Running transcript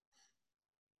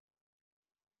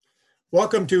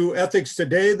Welcome to Ethics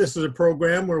Today. This is a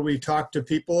program where we talk to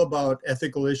people about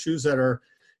ethical issues that are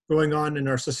going on in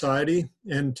our society.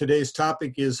 And today's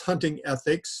topic is hunting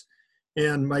ethics.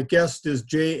 And my guest is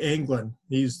Jay Anglin.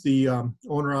 He's the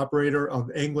owner-operator of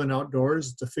Anglin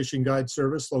Outdoors. It's a fishing guide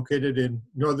service located in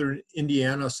northern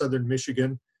Indiana, southern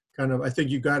Michigan. I think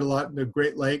you guide a lot in the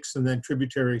Great Lakes and then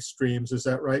tributary streams. Is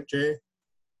that right, Jay?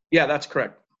 Yeah, that's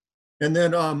correct. And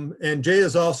then, and Jay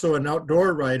is also an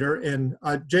outdoor writer. And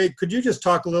Jay, could you just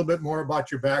talk a little bit more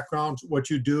about your background, what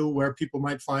you do, where people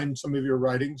might find some of your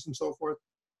writings and so forth?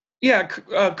 Yeah,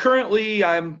 currently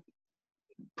I'm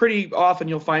pretty often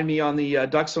you'll find me on the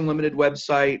Ducks Unlimited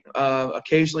website,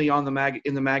 occasionally on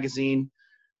in the magazine.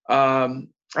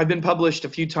 I've been published a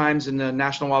few times in the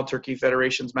National Wild Turkey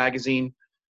Federation's magazine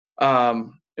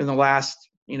in the last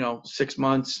 6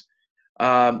 months.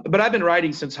 But I've been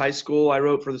writing since high school. I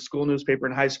wrote for the school newspaper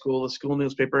in high school, the school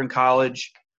newspaper in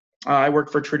college. I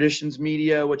worked for Traditions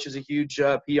Media, which is a huge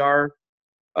PR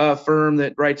firm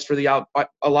that writes for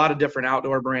a lot of different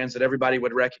outdoor brands that everybody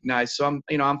would recognize. So I'm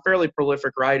a fairly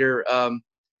prolific writer,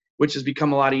 which has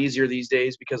become a lot easier these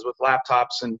days because with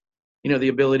laptops and the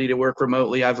ability to work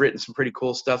remotely, I've written some pretty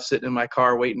cool stuff sitting in my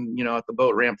car waiting at the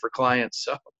boat ramp for clients.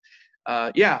 So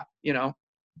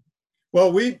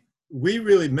Well, we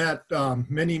really met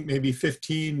maybe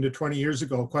 15 to 20 years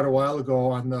ago, quite a while ago,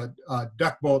 on the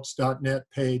duckboats.net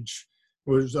page. It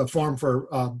was a forum for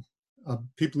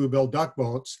people who build duck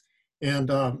boats. And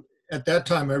at that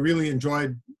time, I really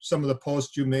enjoyed some of the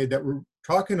posts you made that were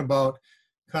talking about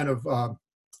kind of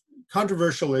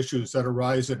controversial issues that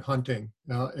arise in hunting,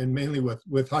 and mainly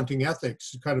with hunting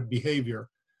ethics, kind of behavior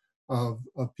of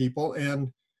people.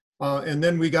 And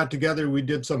then we got together, we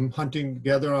did some hunting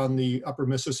together on the Upper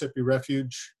Mississippi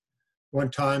Refuge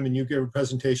one time, and you gave a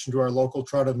presentation to our local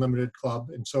Trout Unlimited Club.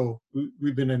 And so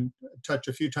we've been in touch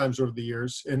a few times over the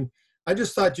years. And I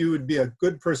just thought you would be a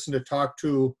good person to talk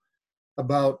to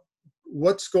about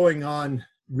what's going on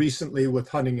recently with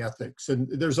hunting ethics. And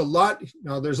there's a lot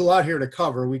here to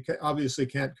cover. We obviously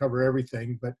can't cover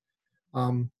everything, but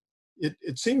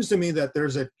it seems to me that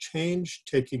there's a change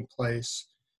taking place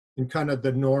in kind of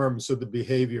the norms of the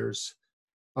behaviors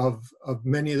of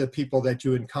many of the people that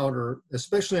you encounter,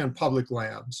 especially on public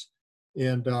lands.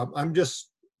 And I'm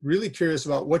just really curious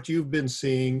about what you've been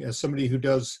seeing as somebody who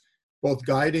does both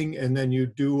guiding and then you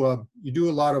do a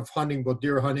lot of hunting, both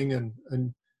deer hunting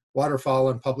and waterfowl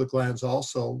on public lands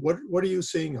also. What are you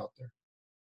seeing out there?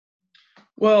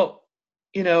 Well,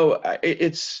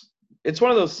 it's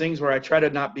one of those things where I try to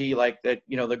not be like that,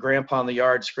 the grandpa in the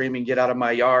yard screaming, "Get out of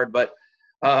my yard." But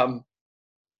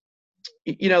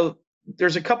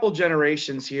there's a couple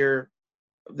generations here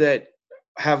that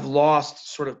have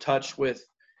lost sort of touch with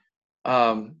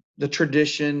the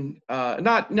tradition.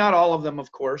 Not all of them,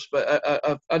 of course,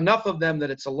 but enough of them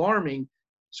that it's alarming.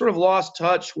 Sort of lost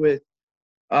touch with,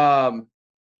 not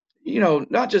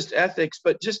just ethics,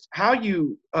 but just how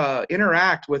you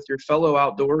interact with your fellow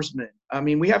outdoorsmen. I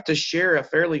mean, we have to share a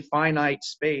fairly finite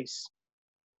space.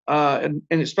 And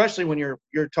especially when you're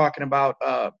talking about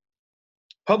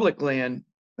public land,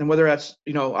 and whether that's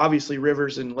obviously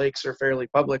rivers and lakes are fairly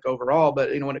public overall, but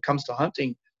when it comes to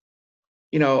hunting,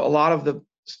 a lot of the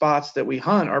spots that we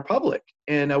hunt are public,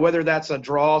 and whether that's a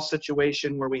draw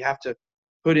situation where we have to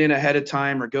put in ahead of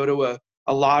time or go to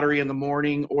a lottery in the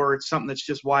morning, or it's something that's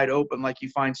just wide open, like you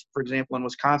find, for example, in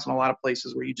Wisconsin, a lot of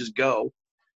places where you just go.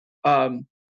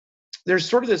 There's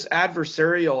sort of this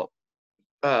adversarial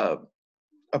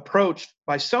approach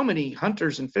by so many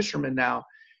hunters and fishermen now.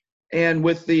 And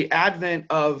with the advent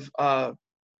of the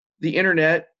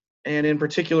internet, and in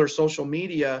particular social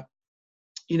media,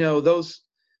 those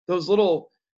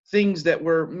little things that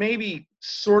were maybe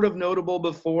sort of notable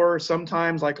before,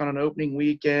 sometimes like on an opening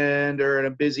weekend or in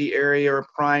a busy area or a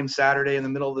prime Saturday in the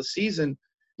middle of the season,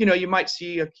 you might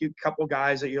see a cute couple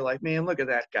guys that you're like, man, look at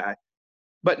that guy.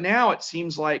 But now it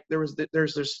seems like there's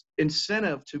this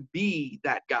incentive to be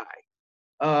that guy.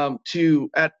 To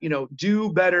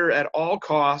do better at all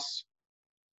costs,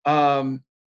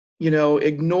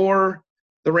 ignore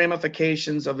the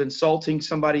ramifications of insulting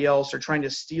somebody else or trying to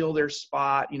steal their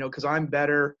spot, because I'm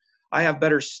better, I have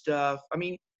better stuff. I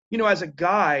mean, as a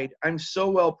guide, I'm so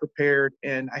well prepared,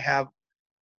 and I have,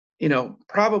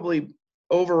 probably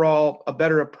overall a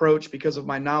better approach because of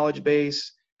my knowledge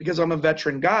base, because I'm a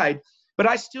veteran guide. But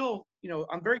I still,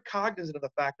 I'm very cognizant of the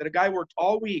fact that a guy worked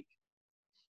all week,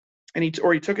 and he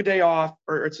took a day off,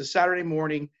 or it's a Saturday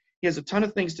morning. He has a ton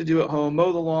of things to do at home: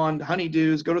 mow the lawn,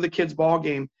 honeydews, go to the kids' ball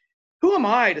game. Who am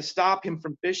I to stop him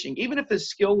from fishing, even if his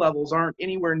skill levels aren't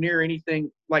anywhere near anything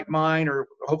like mine, or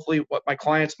hopefully what my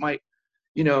clients might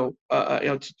how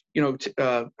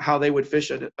they would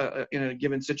fish in a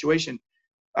given situation.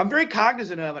 I'm very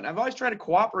cognizant of it. And I've always tried to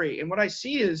cooperate. And what I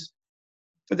see is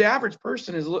the average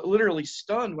person is literally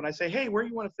stunned when I say, hey, where do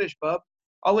you want to fish, bub?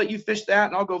 I'll let you fish that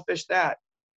and I'll go fish that.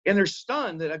 And they're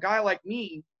stunned that a guy like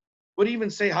me would even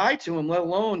say hi to him, let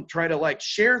alone try to like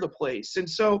share the place. And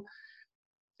so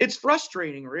it's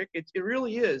frustrating, Rick. It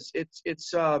really is.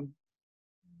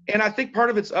 And I think part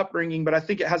of it's upbringing, but I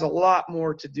think it has a lot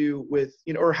more to do with,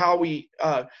 or how we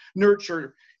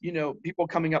nurture, people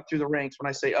coming up through the ranks. When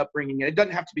I say upbringing, it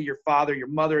doesn't have to be your father, your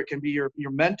mother. It can be your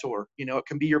mentor, it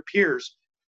can be your peers.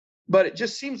 But it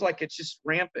just seems like it's just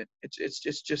rampant.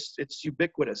 It's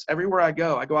ubiquitous. Everywhere I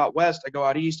go out west, I go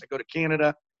out east, I go to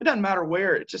Canada. It doesn't matter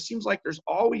where. It just seems like there's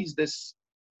always this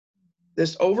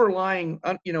overlying,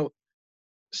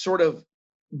 sort of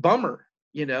bummer,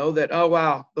 that, oh,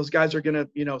 wow, those guys are going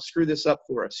to, screw this up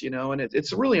for us, and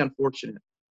it's really unfortunate.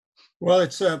 Well,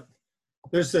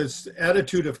 there's this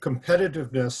attitude of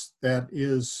competitiveness that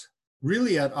is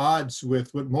really at odds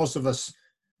with what most of us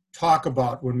talk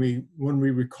about when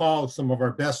we recall some of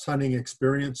our best hunting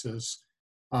experiences.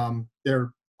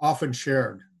 They're often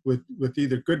shared with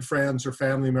either good friends or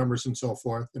family members and so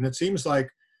forth. And it seems like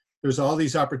there's all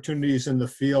these opportunities in the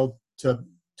field to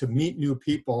meet new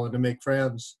people and to make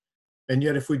friends. And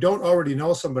yet if we don't already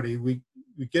know somebody, we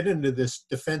get into this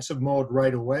defensive mode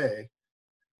right away.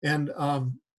 And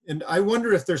I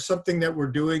wonder if there's something that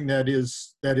we're doing that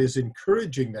is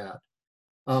encouraging that.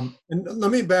 And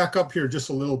let me back up here just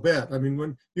a little bit. I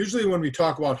mean, usually when we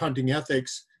talk about hunting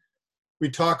ethics, we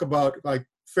talk about like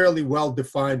fairly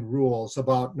well-defined rules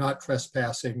about not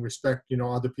trespassing, respect,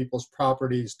 other people's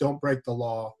properties, don't break the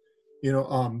law,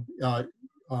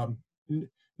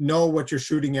 know what you're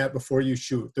shooting at before you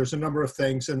shoot. There's a number of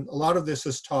things, and a lot of this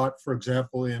is taught, for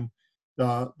example, in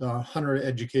the hunter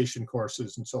education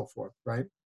courses and so forth, right?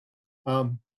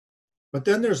 But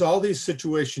then there's all these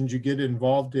situations you get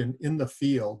involved in the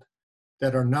field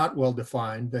that are not well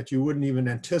defined, that you wouldn't even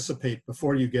anticipate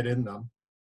before you get in them,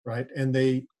 right? And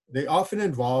they often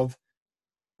involve,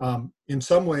 in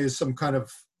some ways, some kind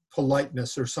of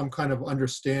politeness or some kind of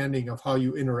understanding of how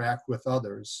you interact with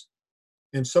others.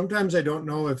 And sometimes I don't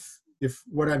know if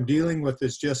what I'm dealing with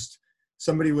is just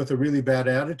somebody with a really bad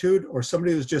attitude or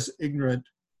somebody who's just ignorant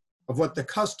of what the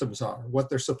customs are, what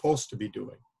they're supposed to be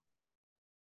doing.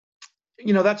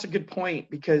 That's a good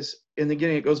point, because in the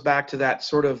beginning, it goes back to that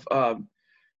sort of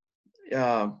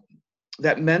that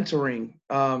mentoring,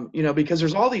 because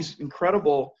there's all these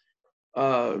incredible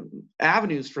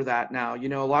avenues for that now.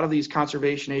 A lot of these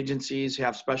conservation agencies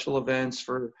have special events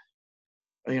for,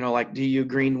 like DU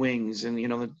Green Wings and,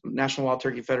 the National Wild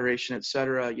Turkey Federation, et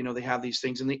cetera. They have these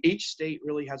things, and each state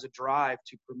really has a drive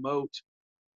to promote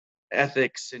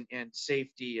ethics and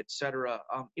safety, et cetera.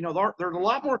 There are a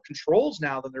lot more controls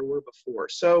now than there were before.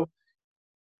 So,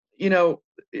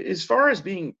 as far as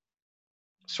being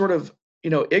sort of,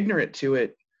 ignorant to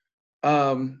it,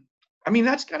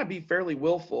 that's got to be fairly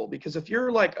willful, because if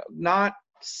you're like not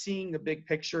seeing the big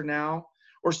picture now,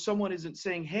 or someone isn't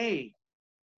saying, hey,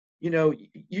 you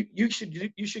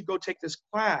should go take this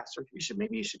class, or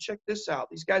maybe you should check this out.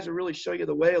 These guys will really show you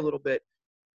the way a little bit.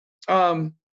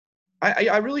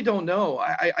 I really don't know.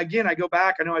 I go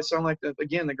back. I know I sound like the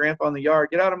grandpa in the yard.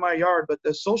 Get out of my yard. But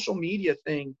the social media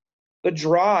thing, the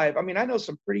drive. I know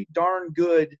some pretty darn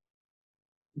good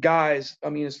guys.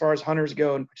 As far as hunters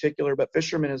go in particular, but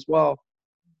fishermen as well,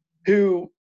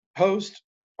 who post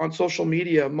on social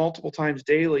media multiple times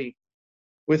daily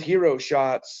with hero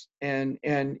shots, and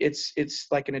it's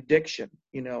like an addiction,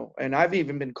 And I've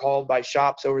even been called by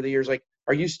shops over the years, like,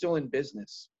 "Are you still in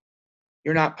business?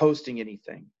 You're not posting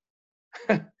anything."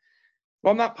 Well,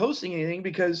 I'm not posting anything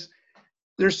because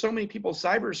there's so many people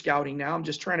cyber scouting now. I'm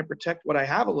just trying to protect what I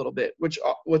have a little bit, which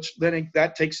then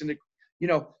that takes into,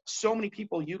 so many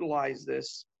people utilize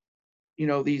this,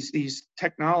 these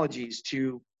technologies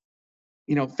to,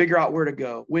 figure out where to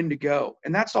go, when to go.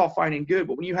 And that's all fine and good.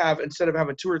 But when you have, instead of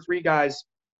having 2 or 3 guys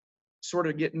sort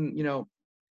of getting,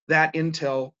 that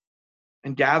intel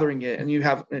and gathering it, and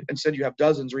instead you have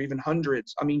dozens or even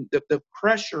hundreds. The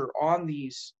pressure on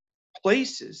these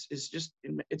places is just,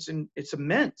 it's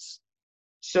immense.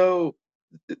 So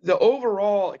the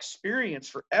overall experience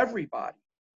for everybody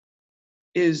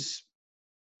is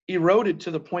eroded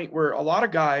to the point where a lot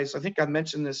of guys, I think I've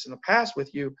mentioned this in the past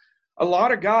with you, a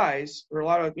lot of guys, or a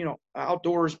lot of,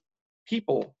 outdoors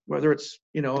people, whether it's,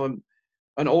 an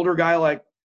older guy like,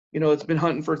 that's been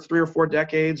hunting for 3 or 4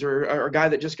 decades, or a guy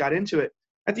that just got into it.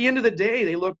 At the end of the day,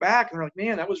 they look back and they're like,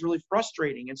 man, that was really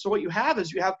frustrating. And so what you have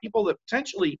is you have people that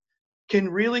potentially can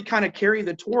really kind of carry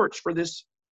the torch for this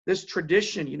this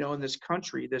tradition, in this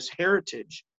country, this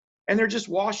heritage, and they're just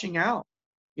washing out.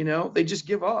 They just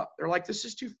give up. They're like, this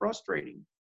is too frustrating.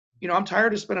 I'm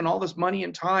tired of spending all this money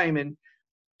and time and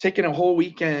taking a whole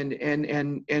weekend,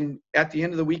 and at the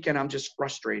end of the weekend, I'm just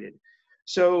frustrated.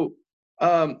 So,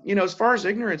 as far as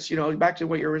ignorance, back to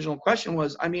what your original question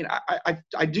was, I mean,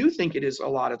 I do think it is a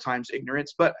lot of times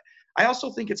ignorance, but I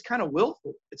also think it's kind of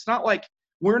willful. It's not like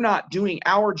we're not doing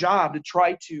our job to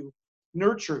try to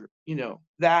nurture,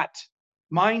 that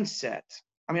mindset.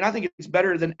 I mean, I think it's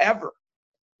better than ever.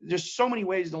 There's so many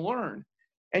ways to learn.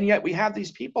 And yet we have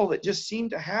these people that just seem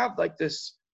to have like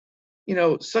this,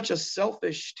 such a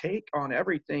selfish take on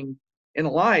everything in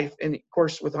life. And of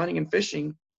course, with hunting and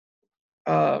fishing,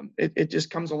 it just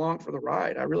comes along for the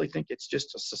ride. I really think it's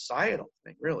just a societal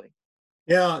thing, really.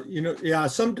 Yeah,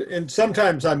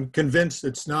 sometimes I'm convinced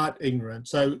it's not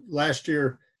ignorance. Last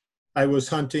year I was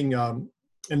hunting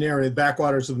in the area,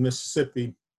 backwaters of the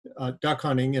Mississippi, duck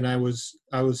hunting, and I was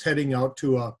heading out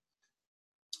to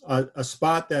a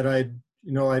spot that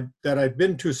I'd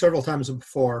been to several times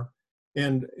before,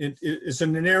 and it's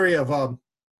in an area of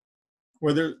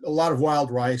where there's a lot of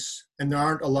wild rice, and there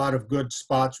aren't a lot of good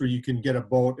spots where you can get a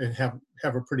boat and have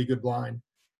a pretty good blind.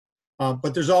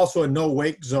 But there's also a no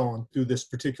wake zone through this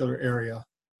particular area.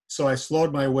 So I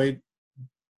slowed my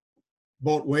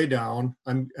boat way down.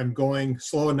 I'm going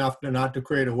slow enough not to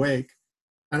create a wake.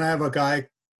 And I have a guy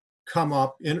come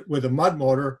up in with a mud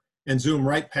motor and zoom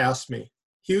right past me.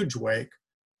 Huge wake.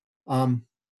 200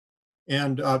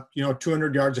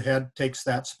 yards ahead, takes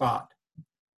that spot.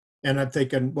 And I'm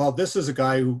thinking, well, this is a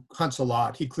guy who hunts a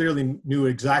lot. He clearly knew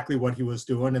exactly what he was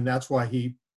doing, and that's why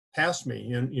he passed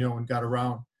me and got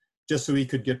around, just so he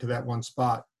could get to that one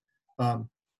spot. But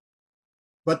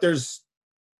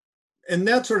and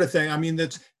that sort of thing, I mean,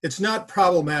 it's not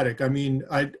problematic. I mean,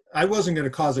 I wasn't going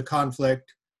to cause a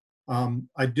conflict.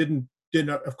 I didn't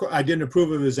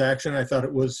approve of his action. I thought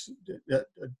it was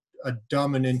a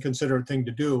dumb and inconsiderate thing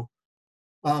to do.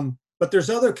 But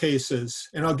there's other cases,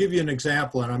 and I'll give you an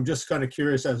example, and I'm just kind of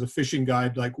curious as a fishing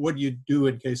guide, like, what do you do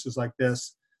in cases like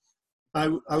this? I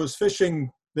was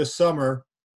fishing this summer,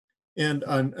 and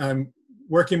I'm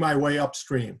working my way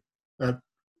upstream,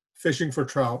 fishing for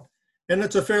trout. And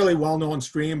it's a fairly well-known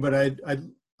stream, but I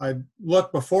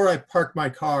looked before I parked my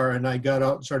car and I got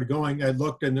out and started going. I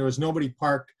looked and there was nobody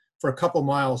parked for a couple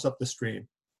miles up the stream.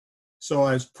 So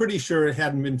I was pretty sure it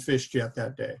hadn't been fished yet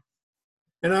that day.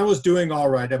 And I was doing all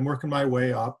right. I'm working my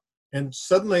way up. And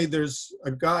suddenly there's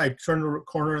a guy, I turn the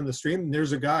corner in the stream, and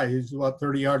there's a guy who's about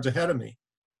 30 yards ahead of me.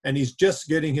 And he's just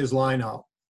getting his line out,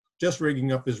 just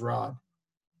rigging up his rod.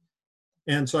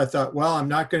 And so I thought, well, I'm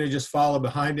not going to just follow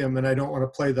behind him, and I don't want to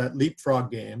play that leapfrog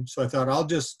game. So I thought I'll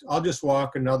just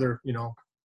walk another,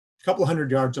 couple hundred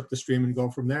yards up the stream and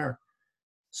go from there.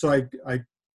 So I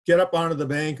get up onto the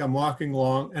bank, I'm walking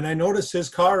along, and I notice his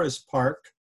car is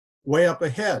parked way up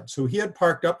ahead. So he had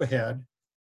parked up ahead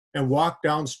and walked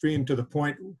downstream to the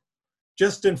point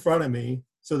just in front of me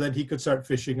so that he could start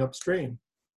fishing upstream.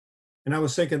 And I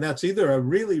was thinking that's either a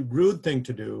really rude thing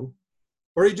to do,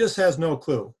 or he just has no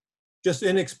clue. Just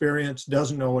inexperienced,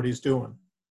 doesn't know what he's doing.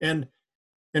 And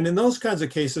in those kinds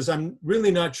of cases, I'm really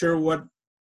not sure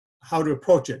how to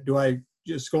approach it. Do I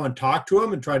just go and talk to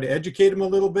him and try to educate him a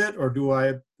little bit, or do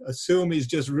I assume he's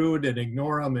just rude and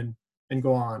ignore him and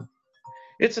go on?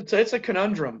 It's a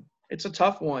conundrum. It's a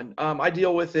tough one. I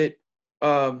deal with it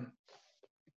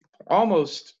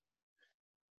almost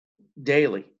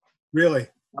daily. Really?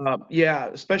 Yeah,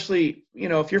 especially,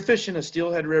 if you're fishing a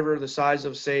steelhead river the size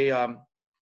of, say, I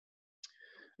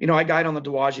guide on the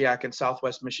Dowagiac in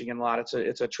Southwest Michigan a lot.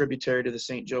 It's a tributary to the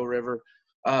St. Joe River.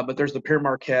 But there's the Pere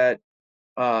Marquette,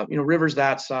 rivers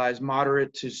that size,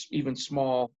 moderate to even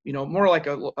small, more like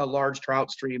a large trout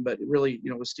stream, but really,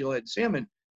 with steelhead salmon.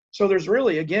 So there's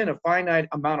really, again, a finite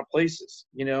amount of places,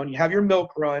 and you have your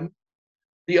milk run.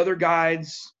 The other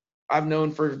guides I've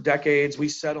known for decades, we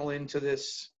settle into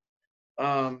this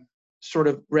sort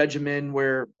of regimen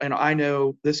where, I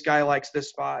know this guy likes this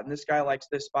spot and this guy likes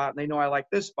this spot, and they know I like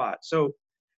this spot. So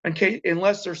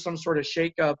unless there's some sort of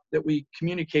shakeup that we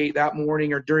communicate that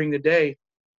morning or during the day,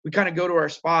 we kind of go to our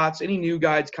spots. Any new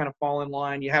guides kind of fall in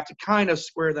line. You have to kind of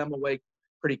square them away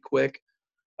pretty quick.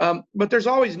 But there's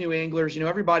always new anglers.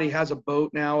 Everybody has a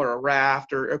boat now or a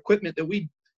raft or equipment that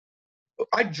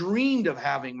I dreamed of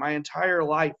having my entire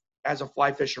life as a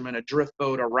fly fisherman, a drift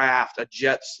boat, a raft, a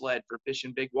jet sled for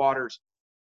fishing big waters.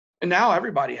 And now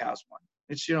everybody has one.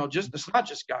 It's, it's not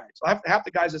just guys. Half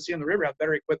the guys that see on the river have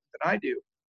better equipment than I do.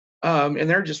 And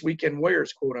they're just weekend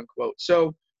warriors, quote unquote.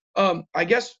 So I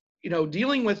guess,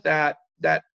 dealing with that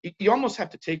you almost have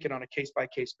to take it on a case by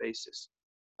case basis.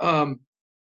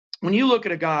 when you look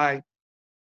at a guy,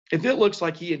 if it looks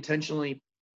like he intentionally,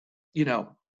 you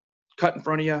know, cut in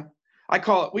front of you,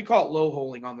 we call it low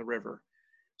holing on the river.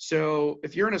 So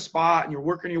if you're in a spot and you're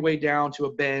working your way down to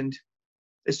a bend,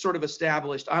 it's sort of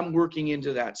established. I'm working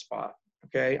into that spot.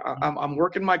 Okay. I'm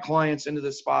working my clients into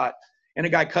the spot, and a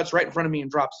guy cuts right in front of me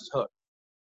and drops his hook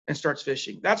and starts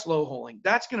fishing. That's low holing.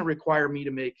 That's going to require me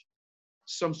to make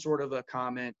some sort of a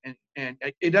comment, and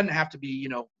it doesn't have to be, you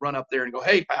know, run up there and go,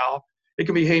 "Hey pal." It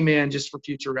can be, "Hey man, just for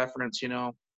future reference, you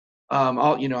know,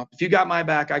 you know, if you got my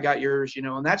back, I got yours, you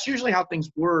know." And that's usually how things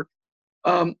work.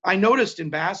 I noticed in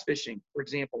bass fishing, for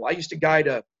example, I used to guide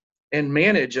and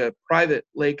manage a private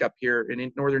lake up here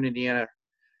in northern Indiana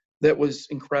that was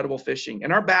incredible fishing.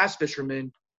 And our bass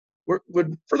fishermen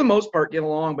would, for the most part, get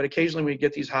along, but occasionally we'd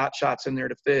get these hot shots in there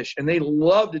to fish. And they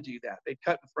love to do that. They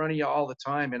cut in front of you all the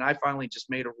time. And I finally just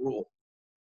made a rule.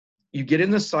 You get in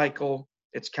the cycle,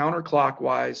 it's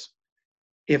counterclockwise.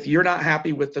 If you're not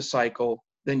happy with the cycle,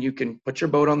 then you can put your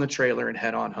boat on the trailer and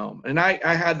head on home. And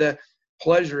I had the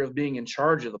pleasure of being in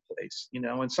charge of the place, you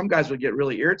know, and some guys would get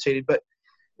really irritated, but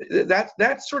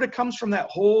that sort of comes from that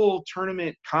whole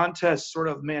tournament contest sort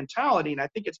of mentality. And I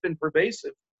think it's been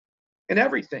pervasive in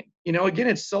everything. You know, again,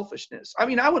 it's selfishness. I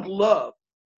mean, I would love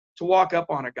to walk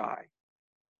up on a guy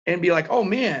and be like, "Oh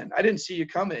man, I didn't see you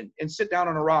coming," and sit down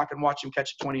on a rock and watch him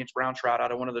catch a 20-inch brown trout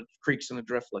out of one of the creeks in the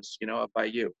driftless, you know, up by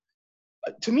you.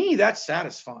 To me, that's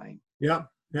satisfying. Yeah.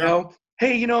 You Yeah. know,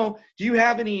 "Hey, you know, do you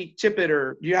have any tippet,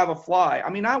 or do you have a fly? I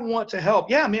mean, I want to help."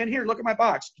 "Yeah, man, here, look at my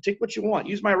box. Take what you want.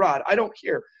 Use my rod. I don't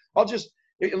care. I'll just,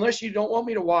 unless you don't want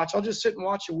me to watch, I'll just sit and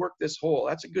watch you work this hole.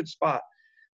 That's a good spot."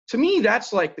 To me,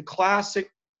 that's like the classic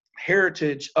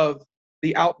heritage of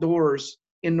the outdoors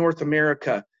in North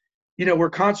America. You know,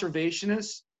 we're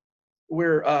conservationists.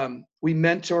 We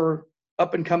mentor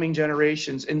up and coming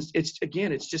generations, and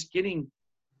it's just getting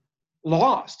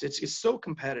lost. It's so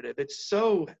competitive. It's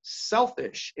so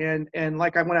selfish. And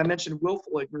like when I mentioned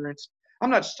willful ignorance,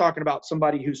 I'm not just talking about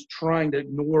somebody who's trying to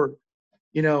ignore,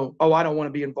 you know, "Oh, I don't want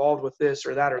to be involved with this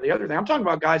or that or the other thing." I'm talking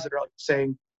about guys that are like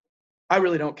saying, "I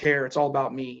really don't care. It's all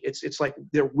about me." It's like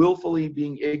they're willfully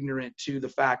being ignorant to the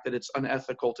fact that it's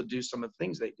unethical to do some of the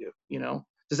things they do, you know?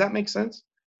 Does that make sense?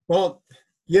 Well,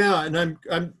 yeah, and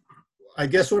I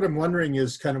guess what I'm wondering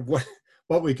is kind of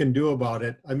what we can do about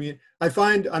it. I mean, I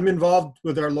find I'm involved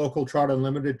with our local Trout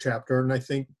Unlimited chapter, and I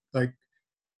think like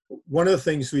one of the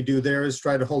things we do there is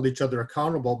try to hold each other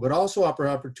accountable, but also offer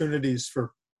opportunities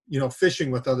for, you know,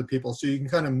 fishing with other people, so you can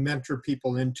kind of mentor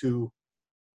people into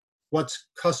what's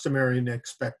customary and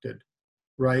expected,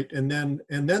 right? And then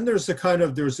there's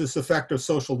this effect of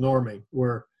social norming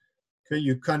where, okay,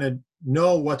 you kind of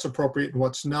know what's appropriate and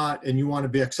what's not, and you want to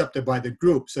be accepted by the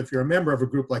group. So if you're a member of a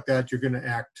group like that, you're going to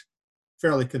act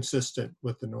fairly consistent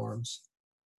with the norms.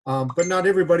 But not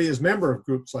everybody is member of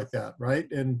groups like that, right?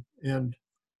 And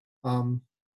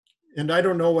I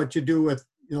don't know what you do with,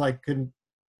 like, can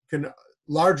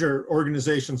larger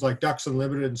organizations like Ducks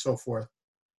Unlimited and so forth,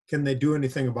 can they do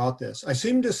anything about this? I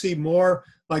seem to see more,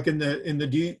 like in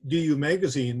the DU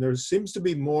magazine, there seems to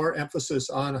be more emphasis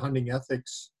on hunting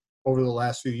ethics over the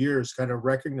last few years, kind of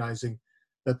recognizing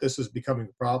that this is becoming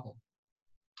a problem.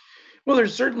 Well,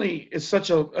 there's certainly, it's such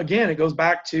again, it goes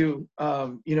back to,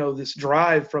 you know, this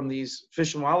drive from these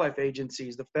fish and wildlife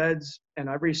agencies, the feds and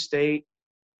every state,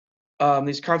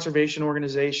 these conservation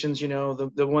organizations, you know,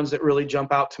 the ones that really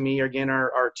jump out to me again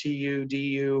are TU,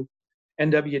 DU,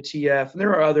 NWTF, and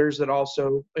there are others that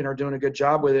also, you know, are doing a good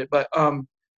job with it. But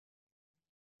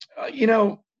you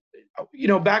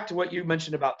know, back to what you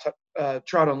mentioned about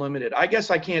Trout Unlimited, I guess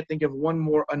I can't think of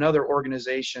another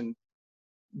organization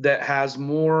that has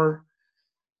more,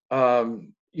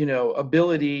 you know,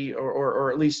 ability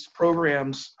or at least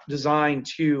programs designed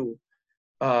to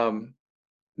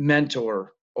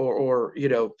mentor or, you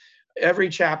know, every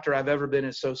chapter I've ever been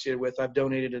associated with, I've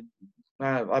donated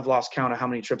I've lost count of how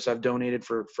many trips I've donated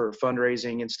for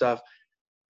fundraising and stuff.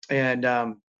 And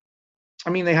I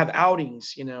mean, they have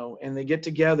outings, you know, and they get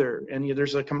together, and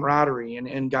there's a camaraderie,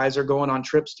 and guys are going on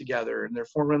trips together, and they're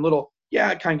forming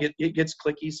it gets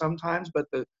cliquey sometimes, but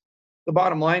the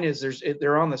bottom line is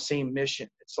they're on the same mission.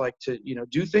 It's like to, you know,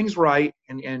 do things right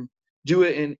and do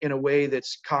it in a way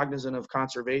that's cognizant of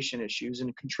conservation issues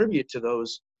and contribute to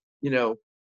those, you know,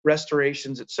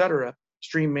 restorations, et cetera,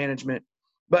 stream management.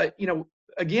 But, you know,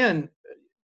 again,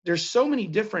 there's so many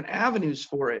different avenues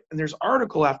for it. And there's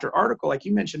article after article, like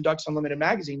you mentioned, Ducks Unlimited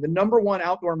magazine, the #1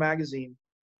 outdoor magazine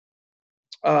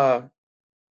in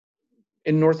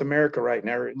North America right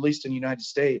now, or at least in the United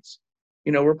States.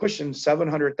 You know, we're pushing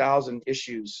 700,000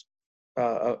 issues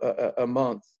a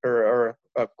month or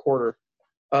a quarter.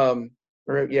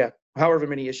 however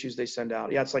many issues they send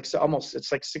out. Yeah, it's like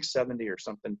it's like 670 or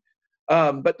something.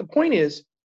 But the point is,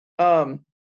 I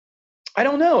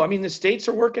don't know. I mean, the states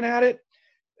are working at it.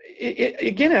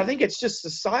 Again, I think it's just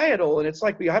societal, and it's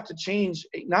like we have to change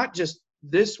not just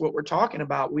what we're talking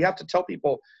about. We have to tell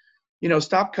people,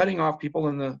 stop cutting off people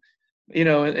in the,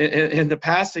 in the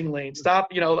passing lane.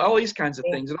 Stop, all these kinds of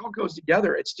things. It all goes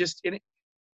together. It's just,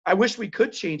 I wish we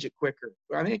could change it quicker.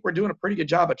 I think we're doing a pretty good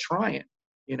job of trying,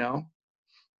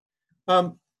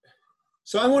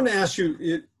 So I want to ask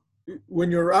you,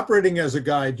 when you're operating as a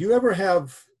guide, do you ever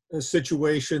have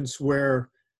situations where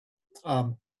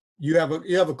you have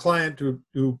a client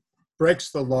who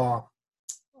breaks the law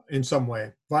in some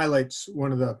way, violates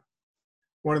one of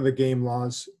the game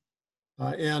laws,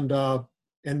 and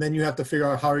then you have to figure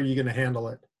out how are you going to handle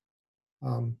it?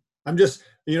 I'm just,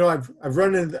 I've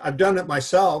done it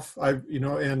myself.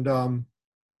 And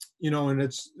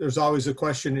there's always a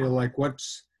question, like,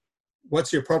 what's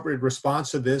the appropriate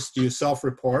response to this? Do you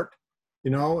self-report?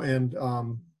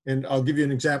 And I'll give you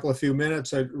an example. A few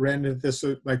minutes, I ran into this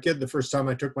with my kid the first time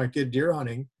I took my kid deer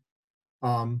hunting.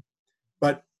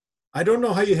 But I don't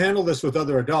know how you handle this with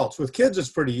other adults. With kids, it's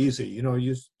pretty easy.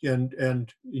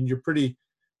 And you're pretty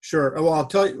sure. Well, I'll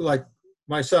tell you, like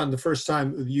my son, the first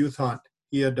time the youth hunt,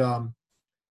 he had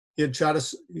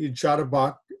shot a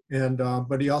buck,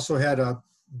 but he also had a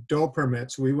doe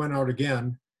permit. So we went out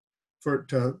again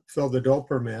to fill the doe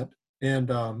permit,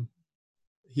 and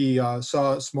he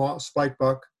saw a small spike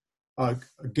buck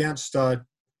against a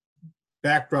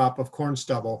backdrop of corn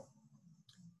stubble,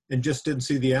 and just didn't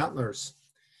see the antlers.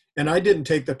 And I didn't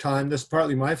take the time. This is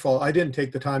partly my fault. I didn't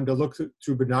take the time to look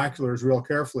through binoculars real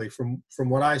carefully. From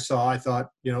what I saw, I thought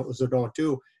it was a doe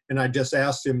too. And I just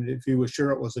asked him if he was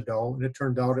sure it was a doe, and it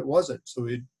turned out it wasn't. So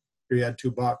he had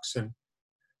 2 bucks, and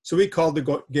so we called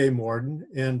the game warden,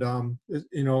 and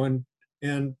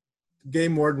and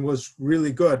game warden was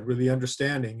really good, really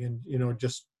understanding, and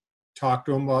just talked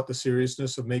to him about the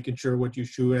seriousness of making sure what you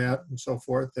shoot at and so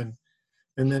forth, and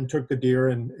then took the deer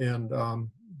and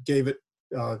gave it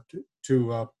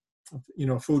to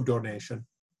food donation.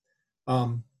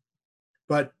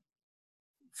 But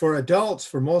for adults,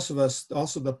 for most of us,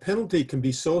 also the penalty can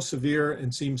be so severe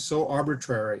and seem so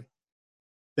arbitrary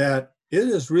that it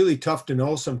is really tough to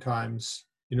know sometimes,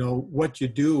 what you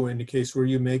do in the case where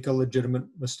you make a legitimate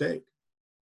mistake.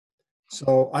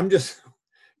 So I'm just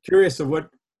curious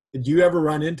did you ever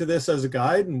run into this as a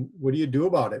guide, and what do you do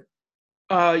about it?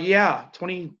 Yeah,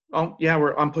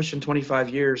 I'm pushing 25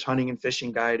 years hunting and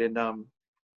fishing guide, and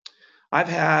I've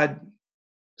had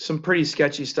some pretty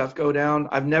sketchy stuff go down.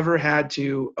 I've never had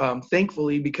to,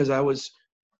 thankfully, because I was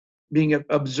being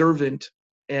observant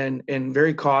and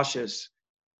very cautious.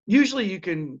 Usually you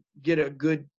can get a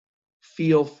good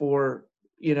feel for,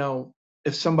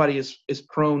 if somebody is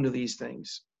prone to these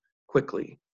things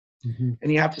quickly. Mm-hmm.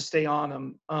 And you have to stay on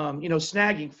them.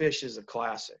 Snagging fish is a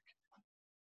classic.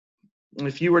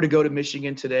 If you were to go to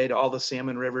Michigan today, to all the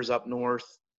salmon rivers up north,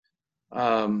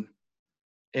 and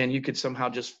you could somehow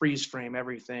just freeze frame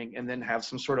everything and then have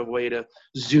some sort of way to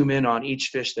zoom in on each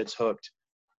fish that's hooked,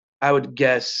 I would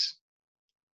guess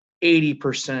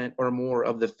 80% or more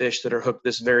of the fish that are hooked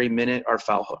this very minute are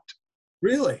foul hooked.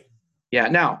 Really? Yeah.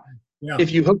 Now,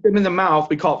 if you hook them in the mouth,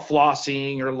 we call it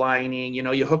flossing or lining.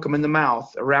 You hook them in the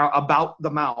mouth, about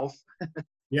the mouth.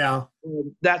 Yeah.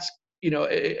 That's,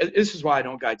 this is why I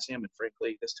don't guide salmon,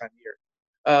 frankly, this time of year,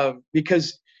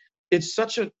 because it's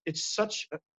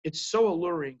so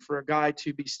alluring for a guy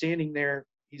to be standing there.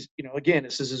 He's, again,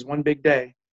 this is his one big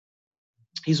day.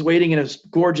 He's waiting in a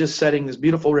gorgeous setting, this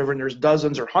beautiful river, and there's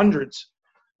dozens or hundreds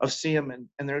of salmon,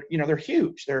 and they're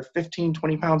huge. They're 15,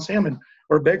 20-pound salmon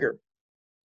or bigger.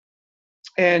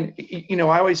 And, I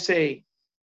always say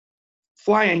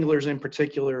fly anglers in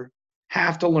particular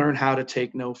have to learn how to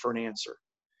take no for an answer.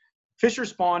 Fish are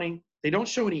spawning. They don't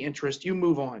show any interest. You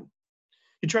move on.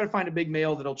 You try to find a big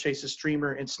male that'll chase a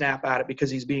streamer and snap at it because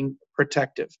he's being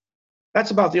protective.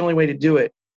 That's about the only way to do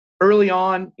it. Early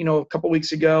on, a couple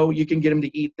weeks ago, you can get them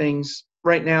to eat things.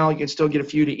 Right now, you can still get a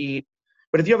few to eat.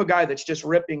 But if you have a guy that's just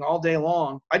ripping all day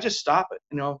long, I just stop it.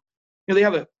 They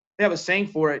have a saying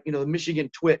for it, the Michigan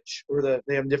twitch, or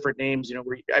they have different names,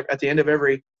 where at the end of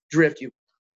every drift, you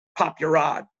pop your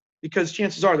rod because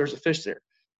chances are there's a fish there.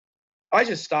 I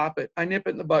just stop it. I nip it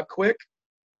in the butt quick.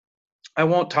 I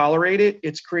won't tolerate it.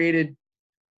 It's created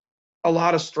a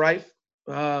lot of strife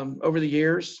over the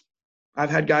years. I've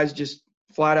had guys just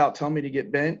flat out tell me to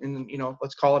get bent and,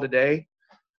 let's call it a day.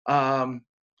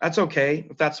 That's okay.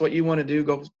 If that's what you want to do,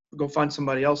 go find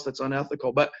somebody else that's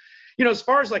unethical. But, as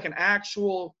far as like an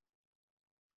actual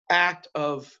act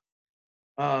of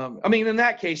I mean, in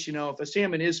that case, you know, if a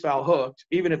salmon is foul hooked,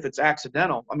 even if it's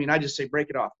accidental, I mean, I just say break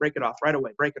it off right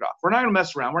away, break it off. We're not going to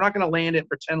mess around. We're not going to land it and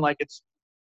pretend like it's,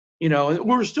 you know,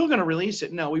 we're still going to release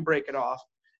it. No, we break it off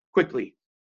quickly.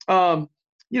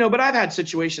 You know, but I've had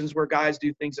situations where guys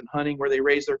do things in hunting where they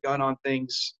raise their gun on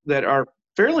things that are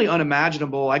fairly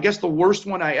unimaginable. I guess the worst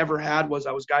one I ever had was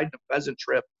I was guiding a pheasant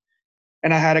trip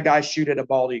and I had a guy shoot at a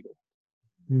bald eagle,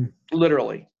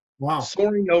 literally. Wow.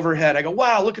 Soaring overhead. I go,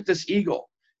 wow, look at this eagle.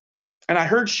 And I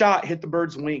heard shot hit the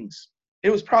bird's wings.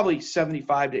 It was probably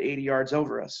 75 to 80 yards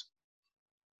over us.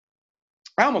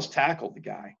 I almost tackled the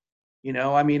guy. You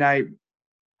know, I mean, I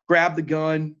grabbed the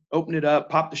gun, opened it up,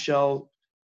 popped the shell,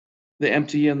 the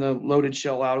empty and the loaded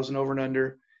shell out. It was an over and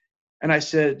under. And I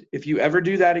said, if you ever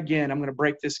do that again, I'm going to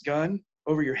break this gun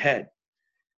over your head.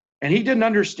 And he didn't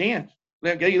understand.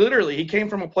 Like, he came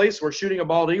from a place where shooting a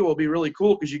bald eagle would be really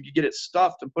cool because you could get it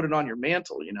stuffed and put it on your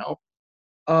mantle, you know.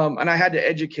 And I had to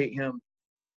educate him.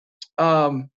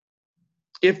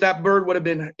 If that bird would have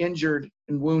been injured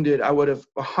and wounded, I would have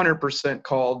 100%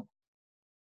 called,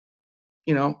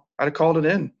 you know, I'd have called it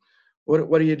in.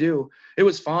 What do you do? It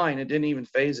was fine. It didn't even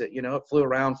phase it. You know, it flew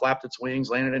around, flapped its wings,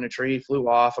 landed in a tree, flew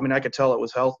off. I mean, I could tell it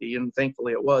was healthy, and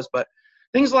thankfully it was. But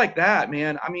things like that,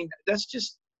 man, I mean, that's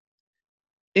just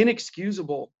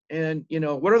inexcusable. And, you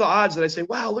know, what are the odds that I say,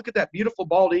 wow, look at that beautiful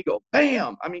bald eagle?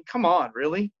 Bam! I mean, come on,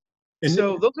 really? And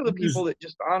so those are the people that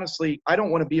just honestly, I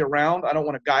don't want to be around. I don't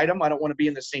want to guide them. I don't want to be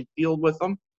in the same field with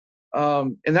them.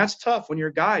 And that's tough when you're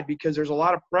a guide because there's a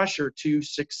lot of pressure to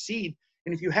succeed.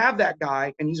 And if you have that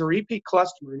guy and he's a repeat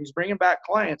customer and he's bringing back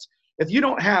clients, if you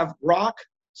don't have rock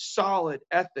solid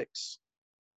ethics,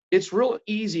 it's real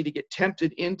easy to get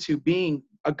tempted into being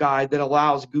a guide that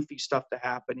allows goofy stuff to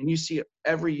happen. And you see it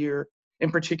every year, in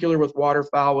particular with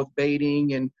waterfowl, with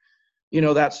baiting, and, you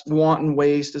know, that's wanton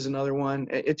waste is another one.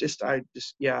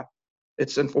 Yeah,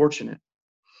 it's unfortunate.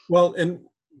 Well, and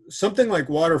something like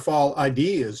waterfowl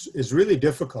ID is really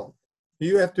difficult.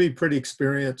 You have to be pretty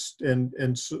experienced,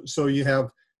 and so you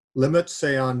have limits,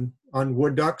 say on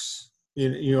wood ducks.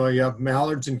 You know, you have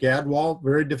mallards and gadwall,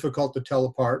 very difficult to tell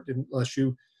apart unless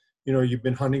you've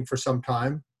been hunting for some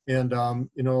time. And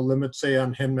you know, limits, say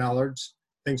on hen mallards,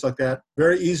 things like that.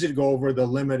 Very easy to go over the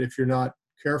limit if you're not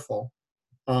careful.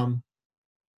 But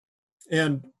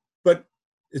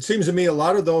it seems to me a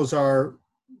lot of those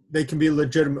they can be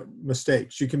legitimate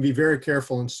mistakes. You can be very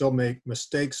careful and still make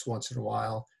mistakes once in a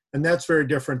while. And that's very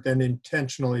different than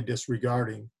intentionally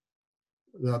disregarding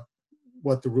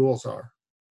what the rules are.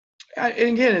 And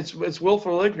again, it's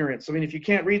willful ignorance. I mean, if you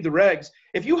can't read the regs,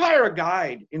 if you hire a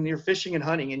guide and you're fishing and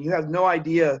hunting and you have no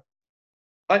idea,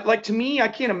 like to me, I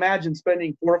can't imagine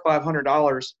spending $400 or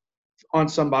 $500 on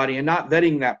somebody and not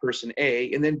vetting that person,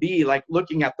 A, and then B, like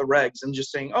looking at the regs and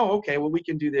just saying, oh, okay, well, we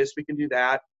can do this, we can do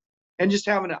that. And just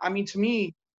I mean, to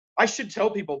me, I should tell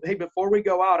people, hey, before we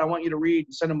go out, I want you to read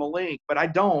and send them a link, but I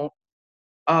don't.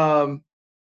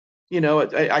 You know,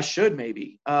 I should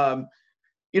maybe.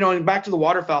 You know, and back to the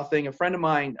waterfowl thing, a friend of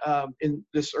mine in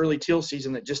this early teal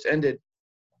season that just ended,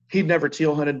 he'd never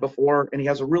teal hunted before, and he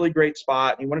has a really great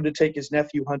spot. And he wanted to take his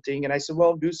nephew hunting, and I said,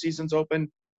 well, goose season's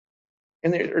open,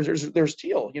 and there's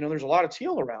teal. You know, there's a lot of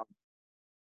teal around.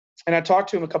 And I talked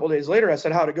to him a couple of days later. I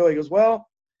said, how'd it go? He goes, well,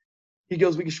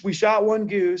 we shot one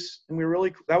goose, and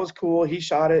that was cool. He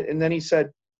shot it, and then he said,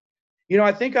 you know,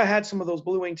 I think I had some of those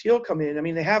blue-winged teal come in. I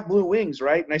mean, they have blue wings,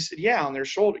 right? And I said, yeah, on their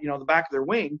shoulder, you know, the back of their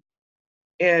wing.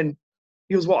 And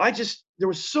he goes, well, there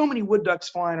was so many wood ducks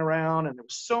flying around, and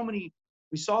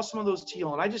we saw some of those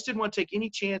teal, and I just didn't want to take any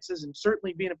chances and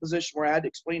certainly be in a position where I had to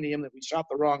explain to him that we shot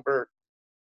the wrong bird.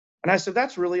 And I said,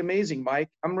 that's really amazing, Mike.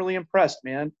 I'm really impressed,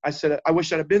 man. I said, I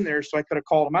wish I'd have been there so I could have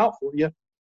called him out for you.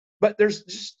 But there's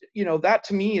just, you know, that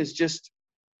to me is just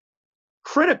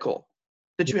critical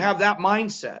that you have that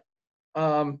mindset.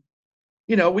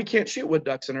 You know, we can't shoot wood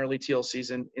ducks in early teal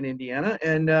season in Indiana,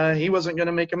 and he wasn't going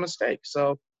to make a mistake.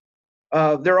 So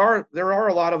there are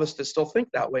a lot of us that still think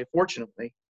that way,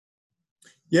 fortunately.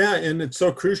 Yeah, and it's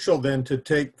so crucial then to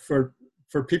take for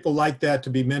people like that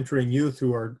to be mentoring youth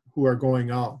who are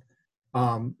going out.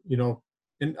 You know,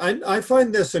 and I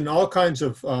find this in all kinds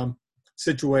of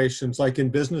situations, like in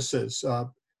businesses.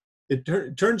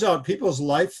 It turns out people's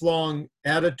lifelong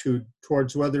attitude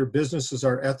towards whether businesses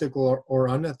are ethical or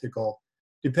unethical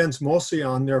depends mostly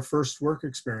on their first work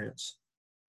experience.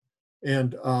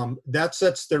 And that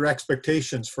sets their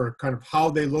expectations for kind of how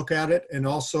they look at it, and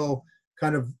also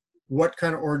kind of what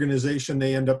kind of organization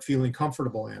they end up feeling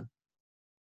comfortable in,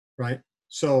 right?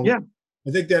 So yeah.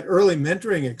 I think that early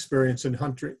mentoring experience in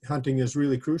hunting is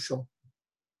really crucial.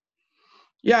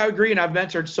 Yeah, I agree. And I've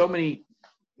mentored so many,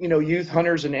 you know, youth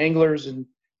hunters and anglers, and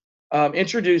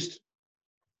introduced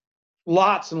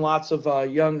lots and lots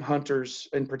of young hunters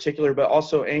in particular, but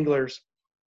also anglers,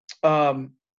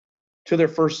 um, to their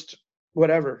first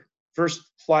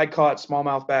fly caught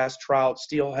smallmouth bass, trout,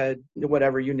 steelhead,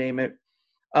 whatever, you name it.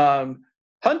 Um,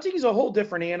 Hunting is a whole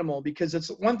different animal because it's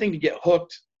one thing to get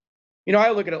hooked.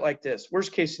 I look at it like this: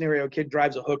 worst case scenario, a kid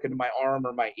drives a hook into my arm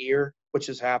or my ear, which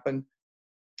has happened.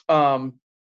 Um,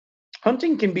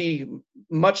 Hunting can be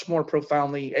much more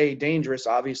profoundly dangerous,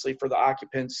 obviously, for the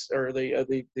occupants or the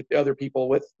other people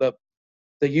with the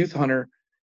youth hunter,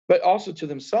 but also to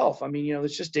themselves. I mean,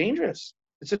 it's just dangerous.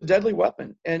 It's a deadly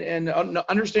weapon, and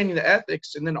understanding the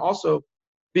ethics, and then also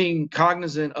being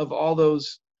cognizant of all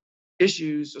those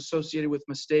issues associated with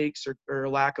mistakes or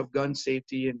lack of gun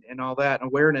safety and all that and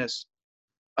awareness.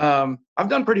 I've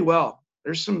done pretty well.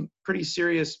 There's some pretty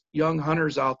serious young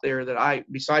hunters out there that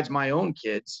besides my own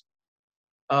kids,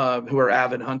 who are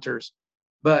avid hunters,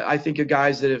 but I think of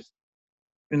guys that have,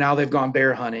 and now they've gone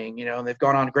bear hunting, and they've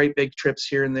gone on great big trips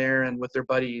here and there and with their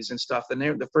buddies and stuff. And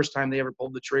the first time they ever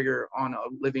pulled the trigger on a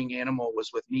living animal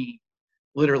was with me,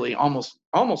 literally almost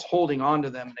holding on to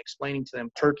them and explaining to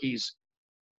them turkeys,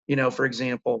 for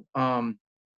example,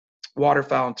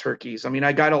 waterfowl and turkeys. I mean,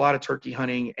 I guide a lot of turkey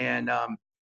hunting, and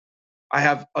I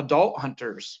have adult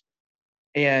hunters,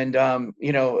 and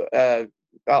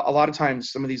a lot of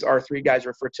times some of these R3 guys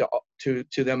refer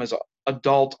to them as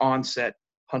adult onset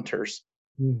hunters.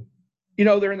 Mm.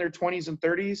 They're in their 20s and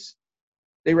 30s.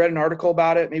 They read an article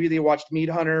about it. Maybe they watched Meat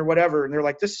Hunter, whatever, and they're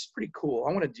like, this is pretty cool.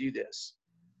 I want to do this.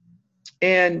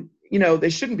 And, they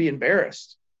shouldn't be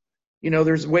embarrassed.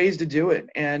 There's ways to do it,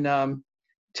 and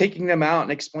taking them out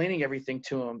and explaining everything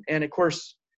to them. And of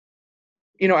course,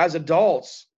 as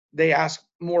adults, they ask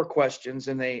more questions,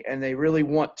 and they really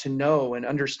want to know and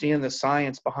understand the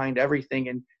science behind everything.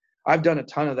 And I've done a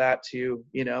ton of that too,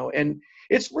 and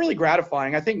it's really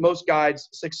gratifying. I think most guides,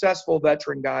 successful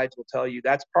veteran guides, will tell you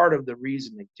that's part of the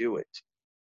reason they do it.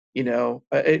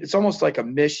 It's almost like a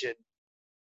mission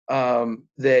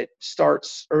that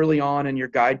starts early on in your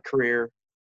guide career.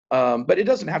 But you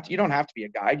don't have to be a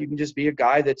guide. You can just be a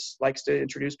guy that likes to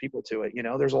introduce people to it.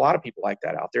 There's a lot of people like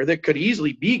that out there that could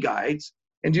easily be guides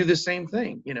and do the same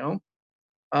thing.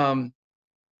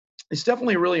 It's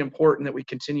definitely really important that we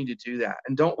continue to do that,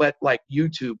 and don't let like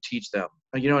YouTube teach them.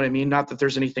 You know what I mean? Not that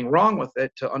there's anything wrong with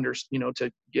it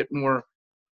to get more,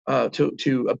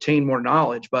 to obtain more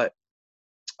knowledge, but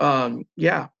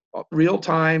yeah, real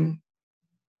time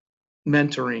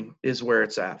mentoring is where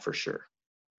it's at for sure.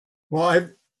 Well,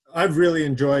 I've really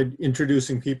enjoyed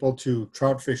introducing people to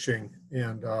trout fishing,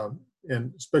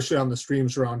 and especially on the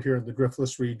streams around here in the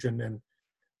Driftless region. And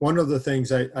one of the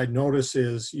things I notice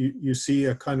is you see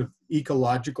a kind of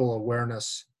ecological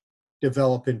awareness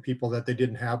develop in people that they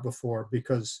didn't have before,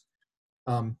 because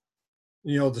the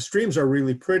streams are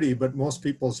really pretty, but most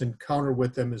people's encounter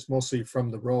with them is mostly from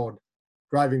the road,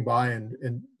 driving by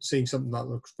and seeing something that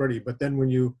looks pretty. But then when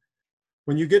you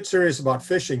get serious about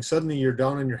fishing, suddenly you're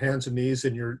down on your hands and knees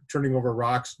and you're turning over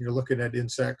rocks and you're looking at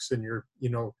insects, and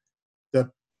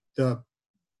the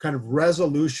kind of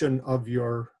resolution of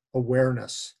your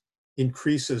awareness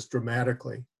increases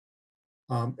dramatically.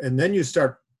 And then you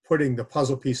start putting the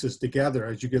puzzle pieces together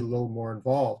as you get a little more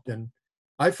involved. And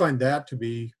I find that to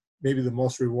be maybe the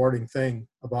most rewarding thing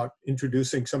about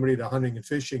introducing somebody to hunting and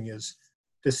fishing, is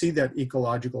to see that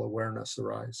ecological awareness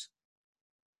arise.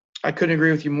 I couldn't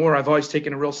agree with you more. I've always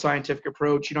taken a real scientific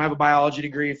approach. I have a biology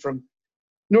degree from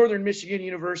Northern Michigan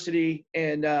University,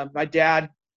 and my dad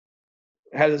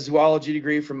had a zoology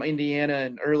degree from Indiana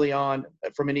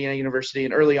University.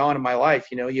 And early on in my life,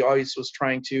 he always was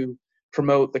trying to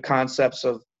promote the concepts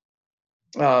of,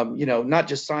 not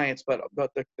just science, but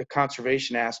the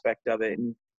conservation aspect of it.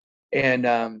 And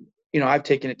I've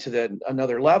taken it to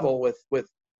another level with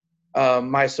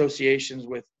my associations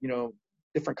with,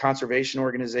 different conservation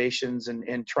organizations,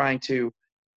 and trying to,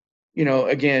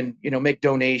 again, make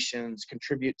donations,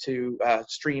 contribute to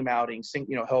stream outings,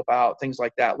 help out, things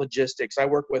like that, logistics. I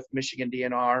work with Michigan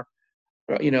DNR,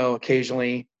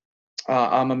 occasionally.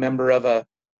 I'm a member of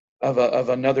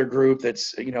another group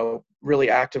that's,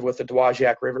 really active with the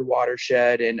Dowagiac River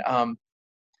watershed. And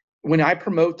when I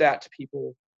promote that to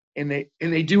people and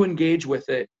they do engage with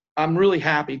it, I'm really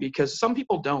happy, because some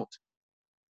people don't.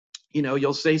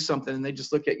 You'll say something and they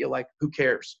just look at you like, who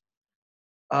cares?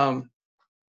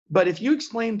 But if you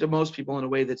explain to most people in a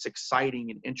way that's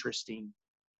exciting and interesting,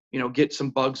 get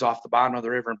some bugs off the bottom of the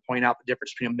river and point out the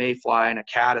difference between a mayfly and a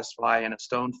caddisfly and a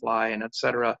stonefly and et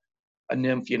cetera, a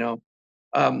nymph,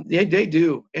 they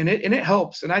do. And it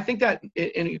helps. And I think that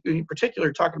in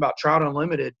particular, talking about Trout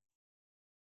Unlimited,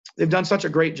 they've done such a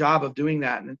great job of doing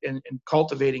that and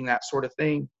cultivating that sort of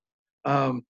thing.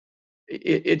 Um,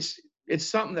 it's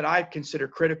something that I consider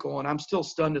critical, and I'm still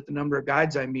stunned at the number of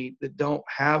guides I meet that don't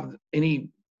have any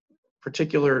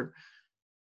particular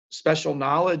special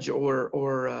knowledge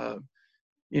or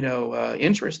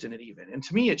interest in it even. And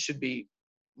to me, it should be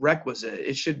requisite.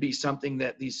 It should be something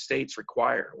that these states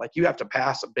require. Like, you have to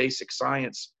pass a basic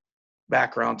science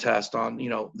background test on,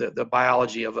 the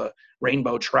biology of a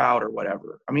rainbow trout or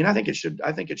whatever. I mean, I think it should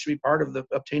be part of the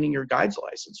obtaining your guide's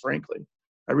license, frankly.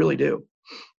 I really do.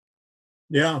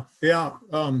 Yeah.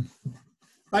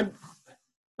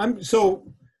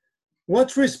 So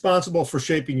what's responsible for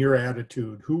shaping your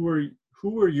attitude? Who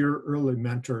were your early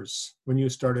mentors when you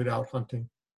started out hunting?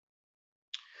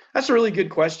 That's a really good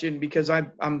question, because I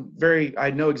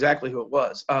know exactly who it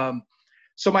was.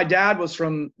 So my dad was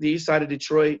from the east side of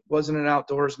Detroit, wasn't an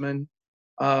outdoorsman.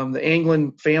 The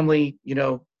Anglin family,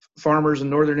 farmers in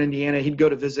northern Indiana, he'd go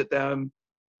to visit them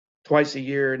twice a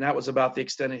year, and that was about the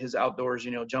extent of his outdoors,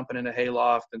 jumping in a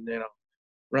hayloft and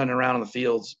running around in the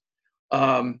fields.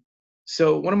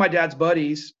 So one of my dad's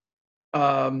buddies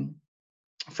from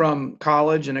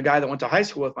college, and a guy that went to high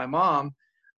school with my mom,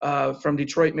 from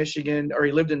Detroit, Michigan, or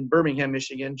he lived in Birmingham,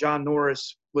 Michigan, John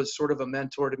Norris, was sort of a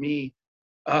mentor to me,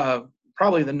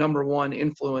 probably the number one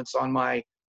influence on my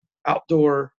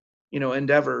outdoor,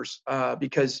 endeavors,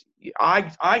 because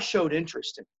I showed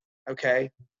interest in it, okay?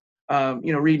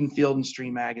 Reading Field and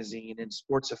Stream magazine and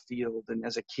Sports Afield, and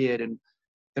as a kid, and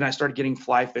then I started getting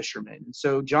Fly Fisherman. And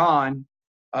so John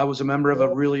was a member of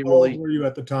a really, How old were you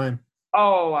at the time?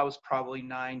 Oh, I was probably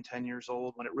 9-10 years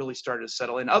old when it really started to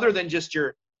settle in. Other than just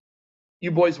you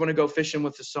boys want to go fishing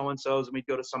with the so-and-sos, and we'd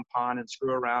go to some pond and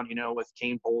screw around, with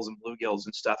cane poles and bluegills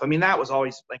and stuff. I mean, that was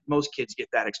always, like, most kids get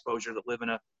that exposure that live in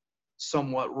a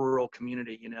somewhat rural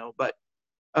community, but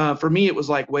for me, it was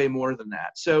like way more than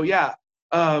that. So yeah,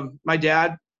 my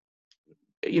dad,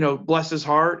 bless his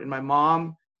heart, and my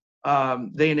mom,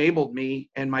 they enabled me,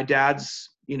 and my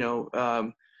dad's,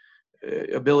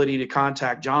 ability to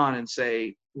contact John and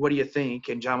say, what do you think?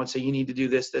 And John would say, you need to do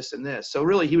this, this, and this. So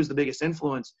really, he was the biggest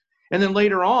influence. And then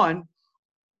later on,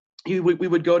 we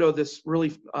would go to this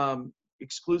really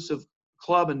exclusive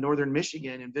club in northern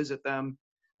Michigan and visit them.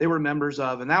 They were members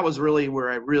of, and that was really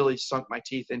where I really sunk my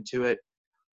teeth into it.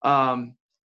 It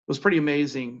was pretty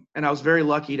amazing, and I was very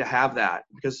lucky to have that,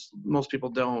 because most people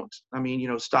don't. I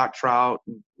mean, stock trout,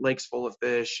 and lakes full of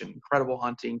fish, and incredible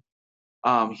hunting,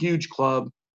 huge club.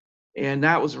 And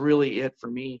that was really it for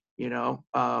me,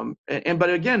 but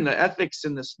again, the ethics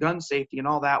and this gun safety and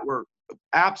all that were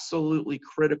absolutely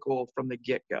critical from the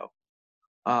get-go.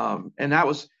 And that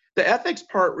was the ethics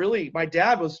part. Really, my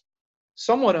dad was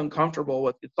somewhat uncomfortable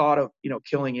with the thought of,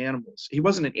 killing animals. He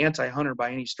wasn't an anti-hunter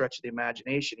by any stretch of the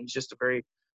imagination. He's just a very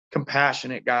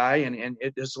compassionate guy, and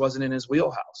it just wasn't in his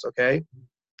wheelhouse. Okay.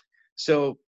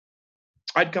 So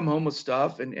I'd come home with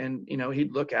stuff, and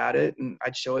he'd look at it, and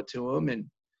I'd show it to him. And,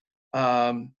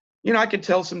 I could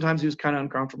tell sometimes he was kind of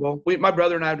uncomfortable. My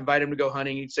brother and I would invite him to go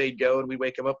hunting. He'd say he'd go, and we'd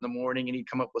wake him up in the morning, and he'd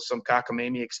come up with some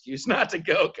cockamamie excuse not to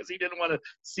go, because he didn't want to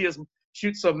see us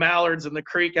shoot some mallards in the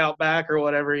creek out back or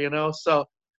whatever, So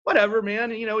whatever,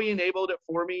 man, he enabled it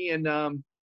for me. And,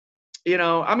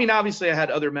 I mean, obviously I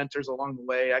had other mentors along the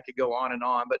way. I could go on and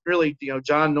on, but really,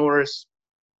 John Norris,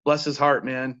 bless his heart,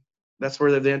 man. That's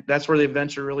where the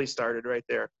adventure really started, right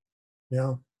there.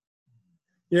 Yeah.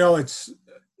 It's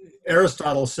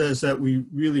Aristotle says that we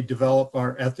really develop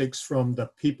our ethics from the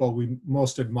people we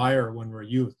most admire when we're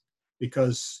youth,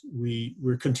 because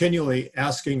we're continually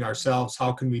asking ourselves,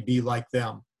 how can we be like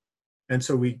them? And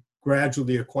so we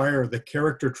gradually acquire the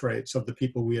character traits of the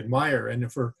people we admire. And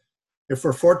if we're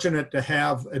fortunate to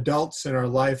have adults in our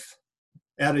life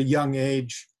at a young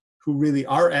age who really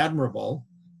are admirable,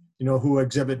 who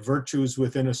exhibit virtues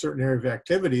within a certain area of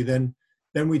activity, then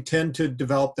we tend to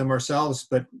develop them ourselves,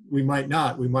 but we might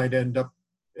not. We might end up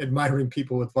admiring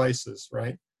people with vices,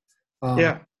 right?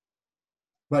 Yeah.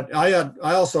 But I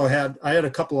had a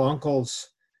couple of uncles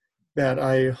that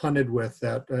I hunted with,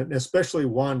 that, especially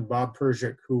one, Bob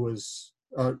Persick, who was,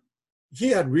 he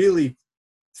had really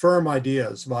firm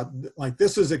ideas about, like,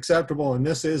 this is acceptable and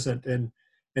this isn't. And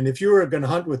if you were going to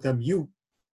hunt with them, you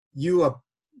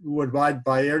would abide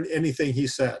by anything he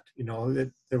said.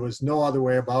 There was no other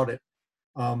way about it.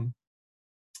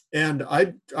 And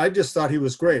I just thought he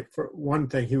was great. For one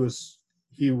thing, he was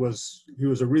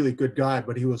a really good guy,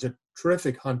 but he was a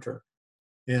terrific hunter.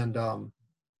 And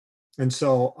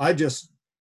so I just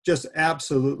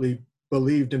absolutely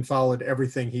believed and followed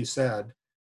everything he said.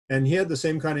 And he had the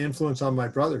same kind of influence on my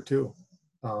brother too.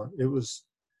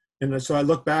 And so I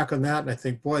look back on that and I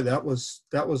think, boy, that was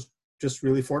just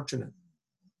really fortunate.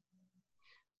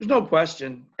 There's no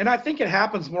question. And I think it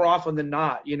happens more often than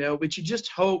not, but you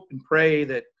just hope and pray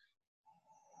that,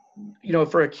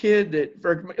 for a kid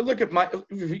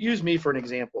use me for an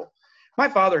example. My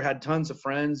father had tons of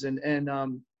friends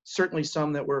and certainly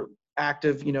some that were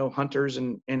active, hunters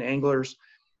and anglers.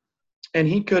 And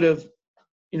he could have,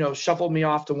 shuffled me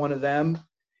off to one of them.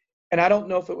 And I don't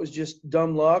know if it was just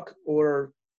dumb luck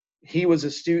or he was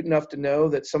astute enough to know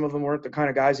that some of them weren't the kind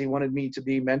of guys he wanted me to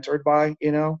be mentored by,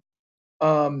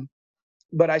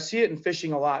 But I see it in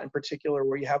fishing a lot in particular,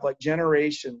 where you have like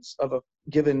generations of a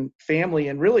given family,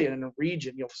 and really in a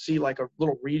region, you'll see like a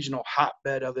little regional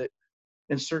hotbed of it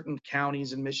in certain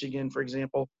counties in Michigan, for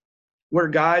example, where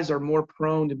guys are more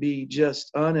prone to be just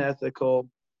unethical,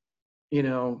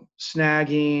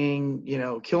 snagging,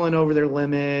 killing over their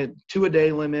limit,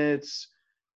 2-a-day limits,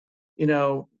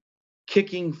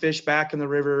 kicking fish back in the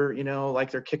river,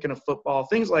 like they're kicking a football,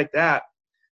 things like that.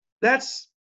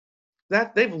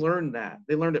 That they've learned that.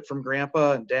 They learned it from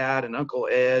grandpa and dad and Uncle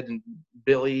Ed and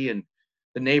Billy and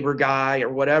the neighbor guy or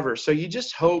whatever. So you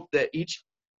just hope that each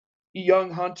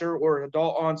young hunter or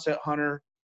adult onset hunter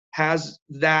has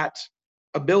that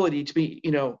ability to be,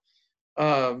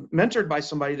 mentored by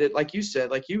somebody that, like you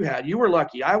said, like you were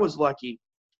lucky. I was lucky.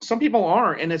 Some people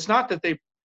aren't. And it's not that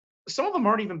some of them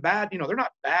aren't even bad. They're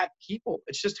not bad people.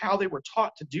 It's just how they were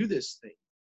taught to do this thing.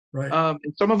 Right.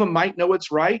 And some of them might know it's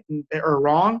right or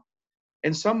wrong.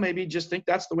 And some maybe just think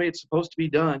that's the way it's supposed to be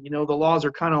done. The laws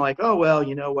are kind of like, oh, well,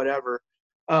 whatever.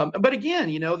 But again,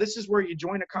 this is where you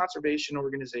join a conservation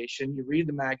organization, you read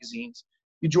the magazines,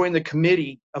 you join the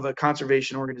committee of a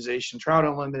conservation organization, Trout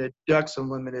Unlimited, Ducks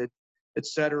Unlimited,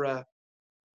 etc.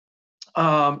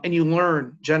 And you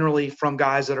learn generally from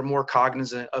guys that are more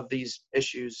cognizant of these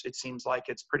issues. It seems like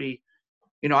it's pretty,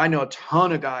 I know a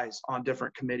ton of guys on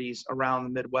different committees around the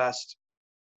Midwest.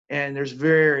 And there's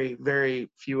very, very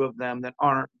few of them that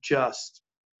aren't just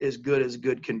as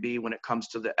good can be when it comes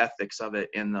to the ethics of it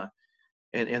and the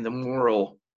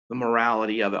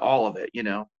morality of it, all of it,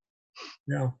 Yeah.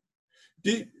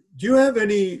 Do you have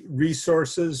any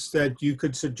resources that you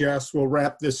could suggest? We'll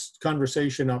wrap this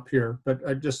conversation up here,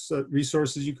 but just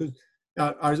resources you could,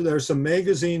 are there some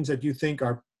magazines that you think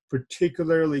are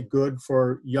particularly good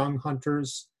for young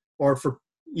hunters or for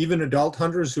even adult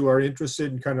hunters who are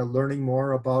interested in kind of learning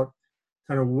more about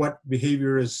kind of what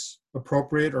behavior is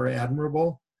appropriate or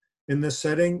admirable in this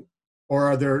setting? Or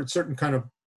are there some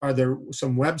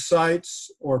websites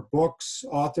or books,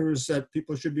 authors that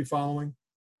people should be following?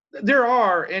 There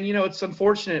are, and it's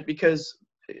unfortunate because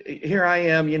here I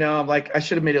am, I'm like, I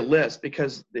should have made a list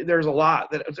because there's a lot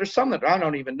there's some that I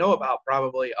don't even know about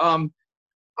probably.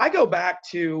 I go back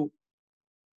to,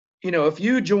 if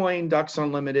you join Ducks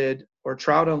Unlimited or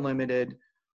Trout Unlimited,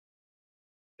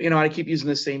 I keep using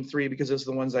the same three because those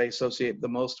are the ones I associate the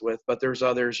most with, but there's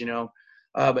others,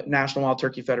 but National Wild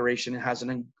Turkey Federation has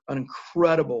an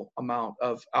incredible amount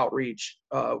of outreach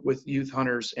with youth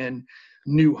hunters and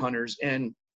new hunters.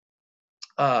 And,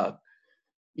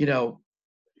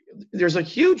 there's a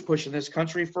huge push in this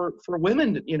country for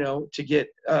women, to get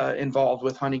involved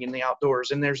with hunting in the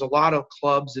outdoors. And there's a lot of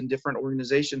clubs and different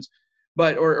organizations,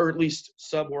 or at least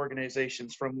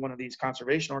sub-organizations from one of these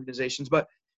conservation organizations. But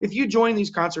if you join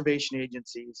these conservation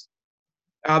agencies,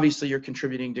 obviously you're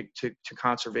contributing to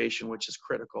conservation, which is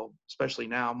critical, especially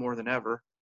now more than ever.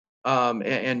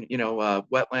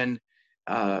 Wetland,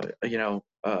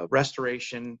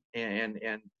 restoration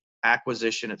and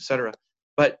acquisition, et cetera.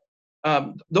 But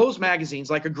those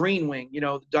magazines, like a Green Wing,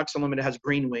 Ducks Unlimited has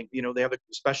Green Wing. They have a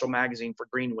special magazine for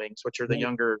Green Wings, which are the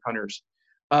younger hunters.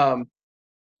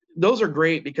 Those are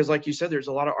great because, like you said, there's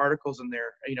a lot of articles in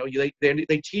there. They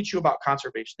teach you about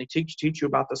conservation. They teach you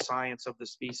about the science of the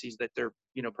species that they're,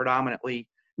 predominantly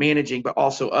managing, but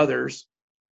also others.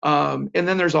 And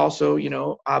then there's also,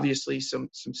 obviously some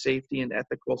safety and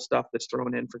ethical stuff that's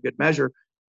thrown in for good measure.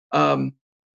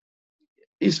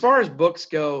 As far as books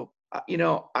go,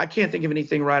 I can't think of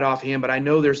anything right offhand, but I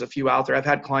know there's a few out there. I've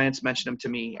had clients mention them to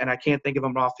me, and I can't think of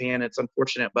them offhand. It's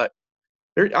unfortunate, but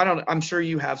I'm sure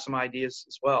you have some ideas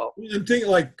as well.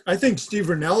 I think Steve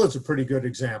Rinella is a pretty good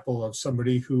example of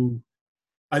somebody who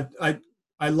I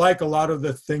like a lot of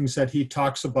the things that he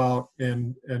talks about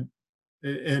and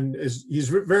he's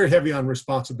very heavy on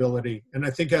responsibility, and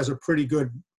I think has a pretty good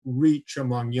reach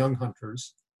among young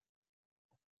hunters.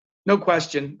 No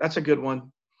question. That's a good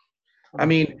one. I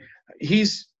mean,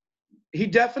 he's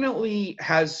definitely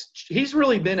he's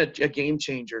really been a game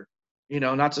changer.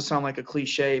 Not to sound like a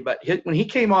cliche, but when he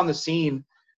came on the scene,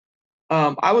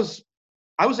 I was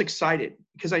excited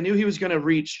because I knew he was going to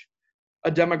reach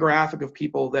a demographic of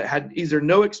people that had either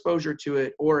no exposure to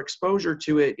it or exposure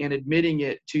to it, and admitting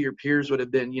it to your peers would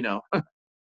have been,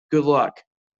 good luck.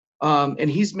 And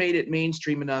he's made it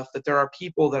mainstream enough that there are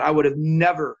people that I would have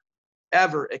never,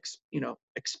 ever,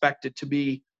 expected to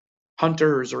be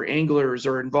hunters or anglers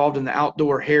or involved in the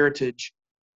outdoor heritage,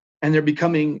 and they're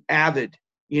becoming avid,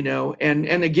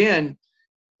 and again,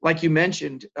 like you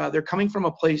mentioned, they're coming from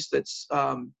a place that's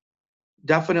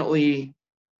definitely,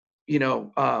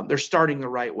 they're starting the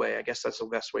right way. I guess that's the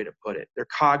best way to put it. They're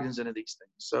cognizant of these things.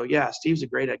 So yeah, Steve's a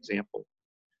great example.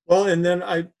 Well, and then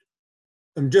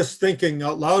I'm just thinking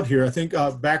out loud here. I think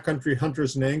backcountry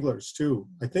hunters and anglers too.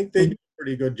 I think they do a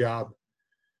pretty good job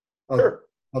of, Sure.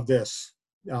 of this.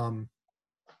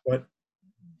 But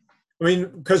I mean,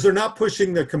 because they're not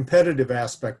pushing the competitive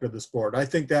aspect of the sport. I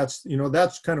think that's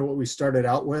kind of what we started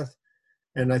out with.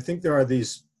 And I think there are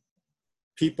these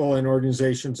people and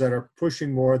organizations that are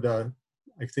pushing more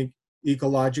I think,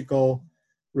 ecological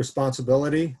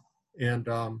responsibility and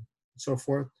so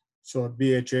forth. So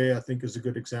BHA, I think, is a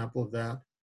good example of that.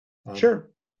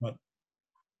 Sure. But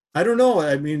I don't know.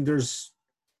 I mean,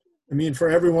 for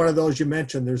every one of those you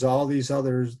mentioned, there's all these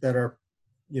others that are,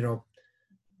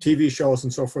 TV shows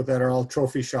and so forth that are all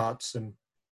trophy shots. And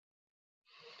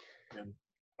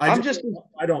I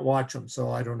don't watch them,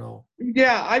 so I don't know.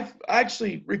 Yeah, I've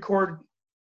actually record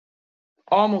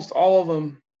almost all of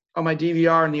them on my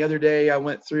DVR, and the other day I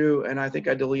went through and I think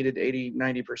I deleted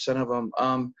 80-90% of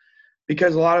them,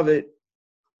 because a lot of it,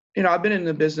 I've been in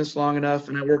the business long enough,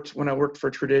 and when I worked for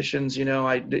Traditions,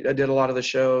 I did a lot of the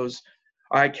shows,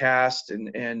 ICAST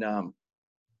and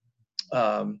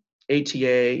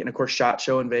ATA, and of course SHOT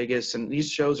Show in Vegas, and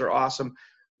these shows are awesome,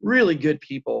 really good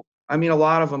people. I mean, a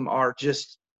lot of them are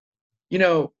just, they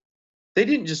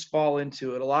didn't just fall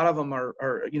into it. A lot of them are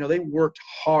they worked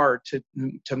hard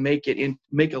to make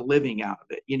a living out of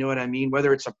it. You know what I mean?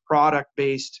 Whether it's a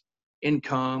product-based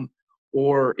income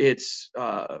or it's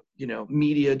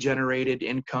media generated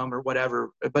income or whatever,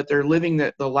 but they're living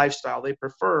the lifestyle they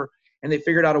prefer, and they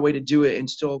figured out a way to do it and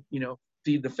still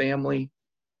feed the family,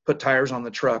 put tires on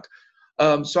the truck.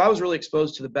 So I was really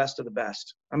exposed to the best of the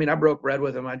best. I mean, I broke bread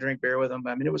with them. I drank beer with them.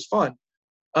 I mean, it was fun.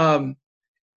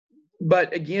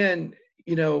 But again,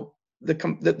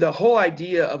 the whole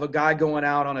idea of a guy going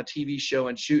out on a TV show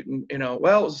and shooting,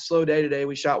 well, it was a slow day today.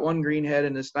 We shot one greenhead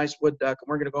and this nice wood duck, and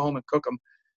we're going to go home and cook them.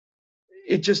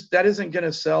 That isn't going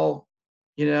to sell.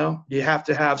 You have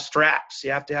to have straps. You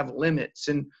have to have limits.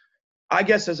 And I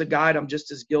guess as a guide, I'm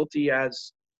just as guilty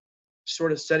as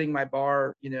sort of setting my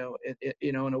bar, in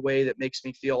a way that makes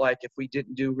me feel like if we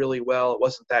didn't do really well, it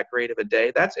wasn't that great of a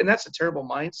day. That's a terrible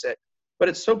mindset, but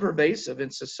it's so pervasive in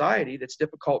society that's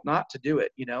difficult not to do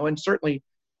it, and certainly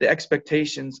the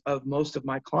expectations of most of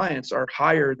my clients are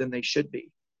higher than they should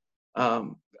be,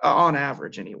 on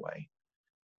average anyway.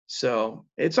 So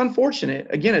it's unfortunate.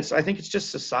 Again, I think it's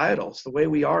just societal. It's the way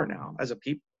we are now as a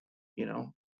people,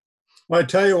 Well, I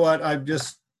tell you what,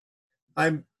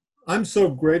 I'm so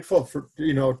grateful for,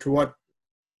 to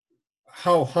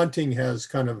how hunting has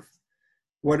kind of,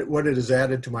 what it has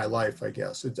added to my life, I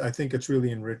guess. I think it's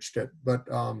really enriched it. But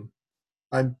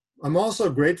I'm also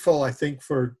grateful, I think,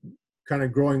 for kind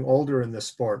of growing older in this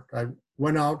sport. I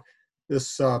went out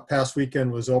this past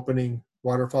weekend, was opening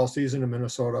waterfowl season in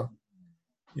Minnesota.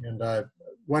 And I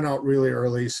went out really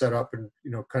early, set up and,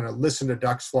 kind of listened to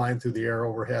ducks flying through the air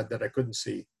overhead that I couldn't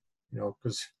see,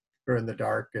 because they're in the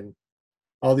dark, and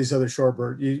all these other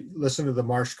shorebirds. You listen to the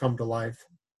marsh come to life.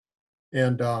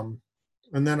 And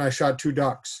then I shot 2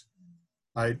 ducks.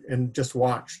 And just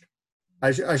watched.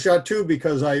 I shot 2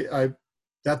 because I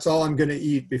that's all I'm going to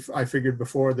eat. I figured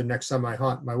before the next time I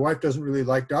hunt. My wife doesn't really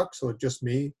like ducks, so it's just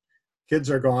me. Kids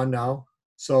are gone now,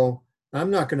 so I'm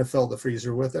not going to fill the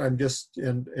freezer with it. I'm just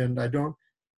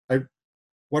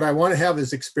what I want to have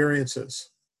is experiences.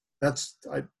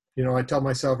 I tell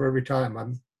myself every time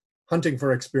I'm hunting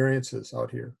for experiences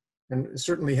out here, and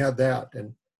certainly had that.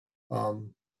 And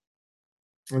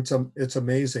it's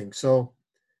amazing. So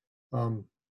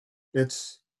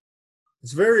it's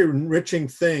a very enriching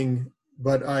thing,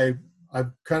 but I've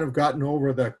kind of gotten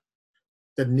over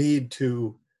the need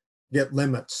to get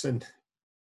limits and,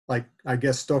 like, I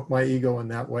guess, stoke my ego in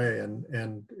that way.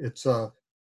 And it's a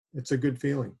good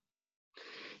feeling.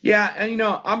 Yeah.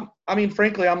 And,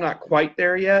 frankly, I'm not quite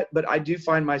there yet, but I do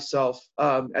find myself,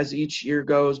 as each year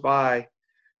goes by,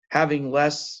 having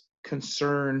less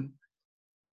concern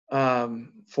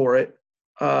for it.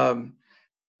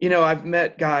 I've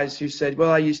met guys who said,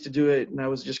 well, I used to do it and I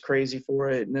was just crazy for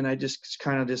it. And then I just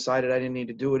kind of decided I didn't need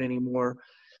to do it anymore.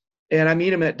 And I meet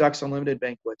them at Ducks Unlimited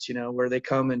banquets, where they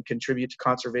come and contribute to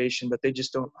conservation, but they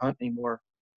just don't hunt anymore.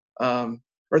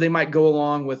 Or they might go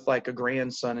along with like a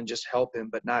grandson and just help him,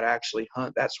 but not actually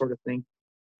hunt, that sort of thing.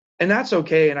 And that's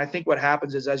okay. And I think what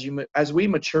happens is as we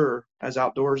mature as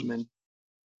outdoorsmen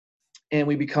and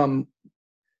we become,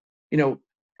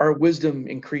 our wisdom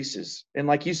increases. And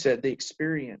like you said, the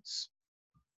experience,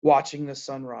 watching the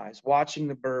sunrise, watching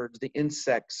the birds, the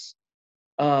insects,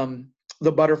 the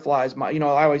butterflies. I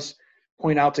always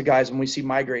point out to guys when we see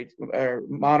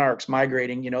monarchs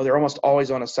migrating, they're almost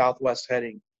always on a southwest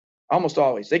heading. Almost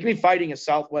always. They can be fighting a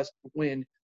southwest wind,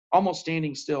 almost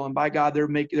standing still, and by God, they're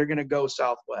going to go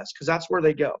southwest because that's where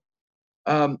they go.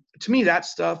 To me, that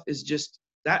stuff is just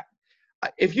that.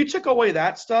 If you took away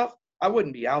that stuff, I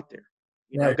wouldn't be out there.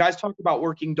 Right. Guys talk about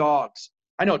working dogs.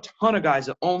 I know a ton of guys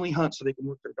that only hunt so they can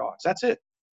work their dogs. That's it.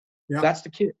 Yeah. That's the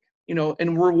kick.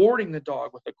 And rewarding the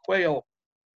dog with a quail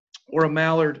or a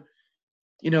mallard,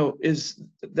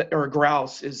 or a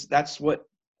grouse that's what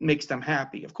makes them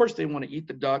happy. Of course, they want to eat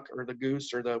the duck or the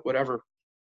goose or the whatever.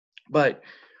 But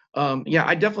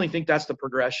I definitely think that's the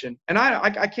progression. And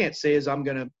I can't say as I'm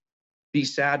going to be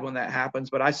sad when that happens,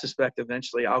 but I suspect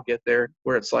eventually I'll get there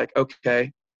where it's like,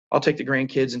 okay, I'll take the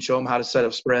grandkids and show them how to set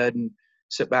up spread and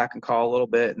sit back and call a little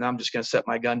bit. And I'm just going to set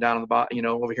my gun down on the bottom,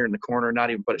 over here in the corner and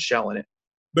not even put a shell in it.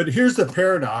 But here's the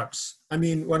paradox. I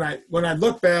mean, when I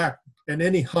look back at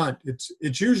any hunt,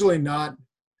 it's usually not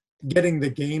getting the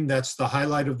game that's the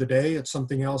highlight of the day. It's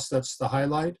something else that's the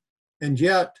highlight. And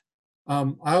yet,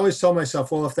 I always tell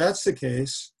myself, well, if that's the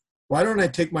case, why don't I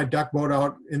take my duck boat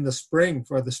out in the spring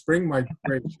for the spring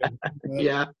migration?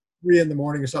 Yeah. 3 a.m.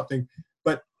 or something.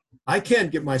 But I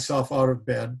can't get myself out of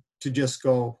bed to just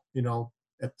go,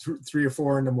 at 3 or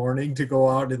 4 in the morning to go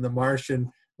out in the marsh and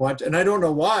watch. And I don't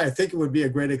know why. I think it would be a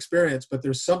great experience, but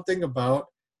there's something about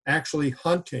actually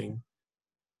hunting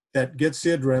that gets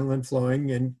the adrenaline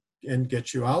flowing and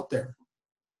gets you out there.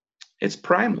 It's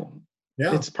primal.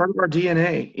 Yeah. It's part of our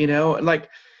DNA, like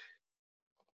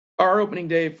our opening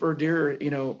day for deer,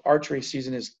 archery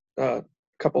season is a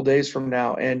couple days from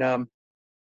now. And I'm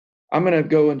going to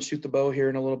go and shoot the bow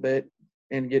here in a little bit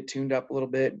and get tuned up a little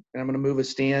bit. And I'm going to move a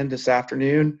stand this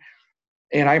afternoon.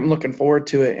 And I'm looking forward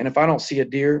to it. And if I don't see a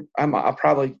deer, I'll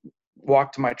probably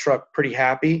walk to my truck pretty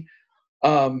happy.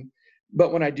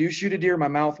 But when I do shoot a deer, my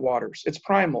mouth waters. It's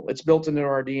primal. It's built into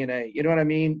our DNA. You know what I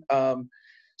mean?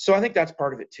 So I think that's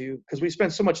part of it too, because we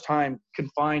spend so much time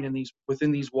confined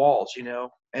within these walls,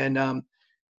 and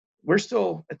we're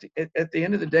still at the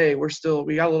end of the day, we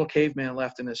got a little caveman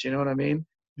left in us. You know what I mean?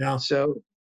 Yeah. So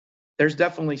there's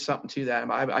definitely something to that.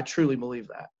 I truly believe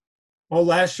that. Well,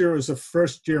 last year was the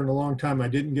first year in a long time I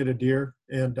didn't get a deer,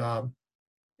 and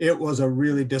it was a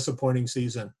really disappointing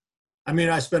season. I mean,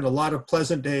 I spent a lot of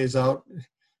pleasant days out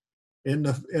in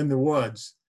the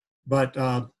woods, but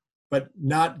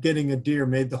not getting a deer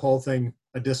made the whole thing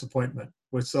a disappointment.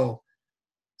 So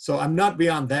I'm not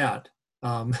beyond that,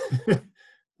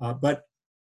 but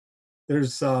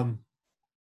there's so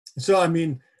I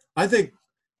mean, I think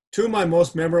 2 of my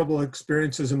most memorable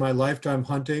experiences in my lifetime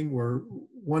hunting were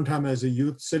one time as a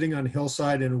youth sitting on a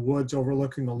hillside in the woods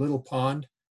overlooking a little pond,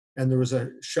 and there was a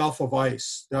shelf of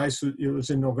ice. It was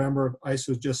in November, ice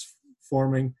was just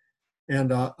forming,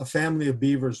 and a family of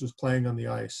beavers was playing on the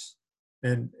ice,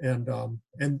 and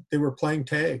they were playing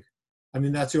tag. I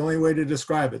mean, that's the only way to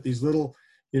describe it. These little,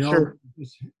 Sure.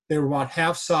 They were about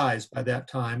half size by that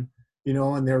time,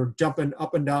 and they were jumping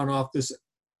up and down off this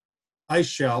ice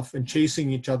shelf and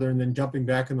chasing each other and then jumping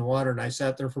back in the water. And I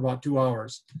sat there for about 2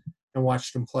 hours and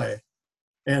watched them play.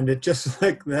 And it just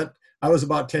like that, I was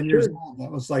about 10 years old.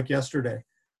 That was like yesterday.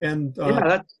 And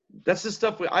that's the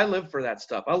stuff I live for. That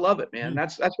stuff. I love it, man.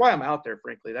 That's why I'm out there,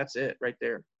 frankly. That's it right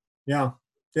there. Yeah.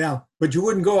 Yeah. But you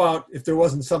wouldn't go out if there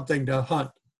wasn't something to hunt.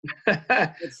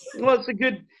 Well, it's a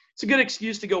good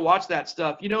excuse to go watch that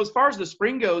stuff. As far as the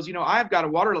spring goes, I've got a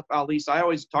waterfowl lease. I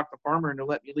always talk to the farmer and to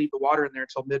let me leave the water in there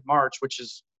until mid-March, which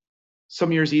is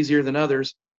some years easier than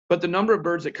others. But the number of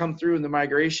birds that come through in the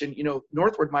migration,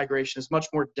 northward migration is much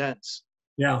more dense.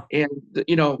 Yeah. And,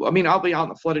 I'll be out in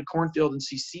the flooded cornfield and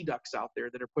see sea ducks out there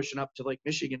that are pushing up to Lake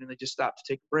Michigan and they just stop to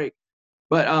take a break.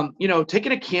 But,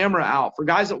 taking a camera out for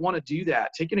guys that want to do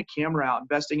that, taking a camera out,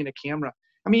 investing in a camera.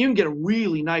 I mean, you can get a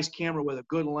really nice camera with a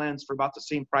good lens for about the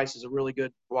same price as a really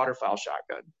good waterfowl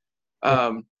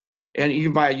shotgun. And you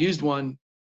can buy a used one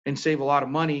and save a lot of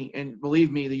money. And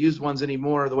believe me, the used ones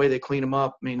anymore, the way they clean them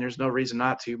up, I mean, there's no reason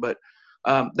not to. But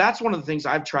that's one of the things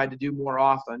I've tried to do more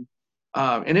often.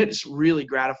 And it's really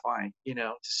gratifying,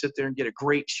 to sit there and get a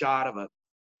great shot of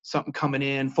something coming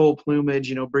in, full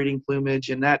plumage, breeding plumage.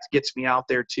 And that gets me out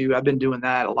there too. I've been doing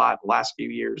that a lot the last few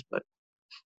years. But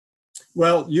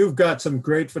Well, you've got some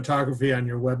great photography on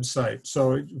your website.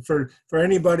 So for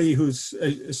anybody who's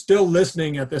still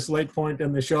listening at this late point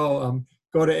in the show,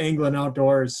 go to England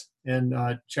Outdoors and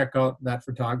check out that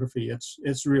photography.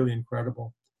 It's really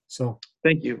incredible. So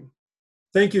Thank you.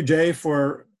 thank you, Jay,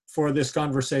 for this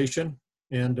conversation.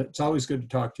 And it's always good to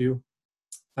talk to you.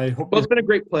 I hope. Well, it's been a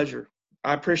great pleasure.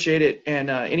 I appreciate it. And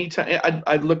anytime,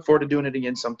 I'd look forward to doing it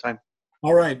again sometime.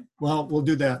 All right. Well, we'll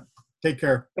do that. Take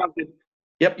care. Sounds good.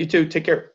 Yep, you too. Take care.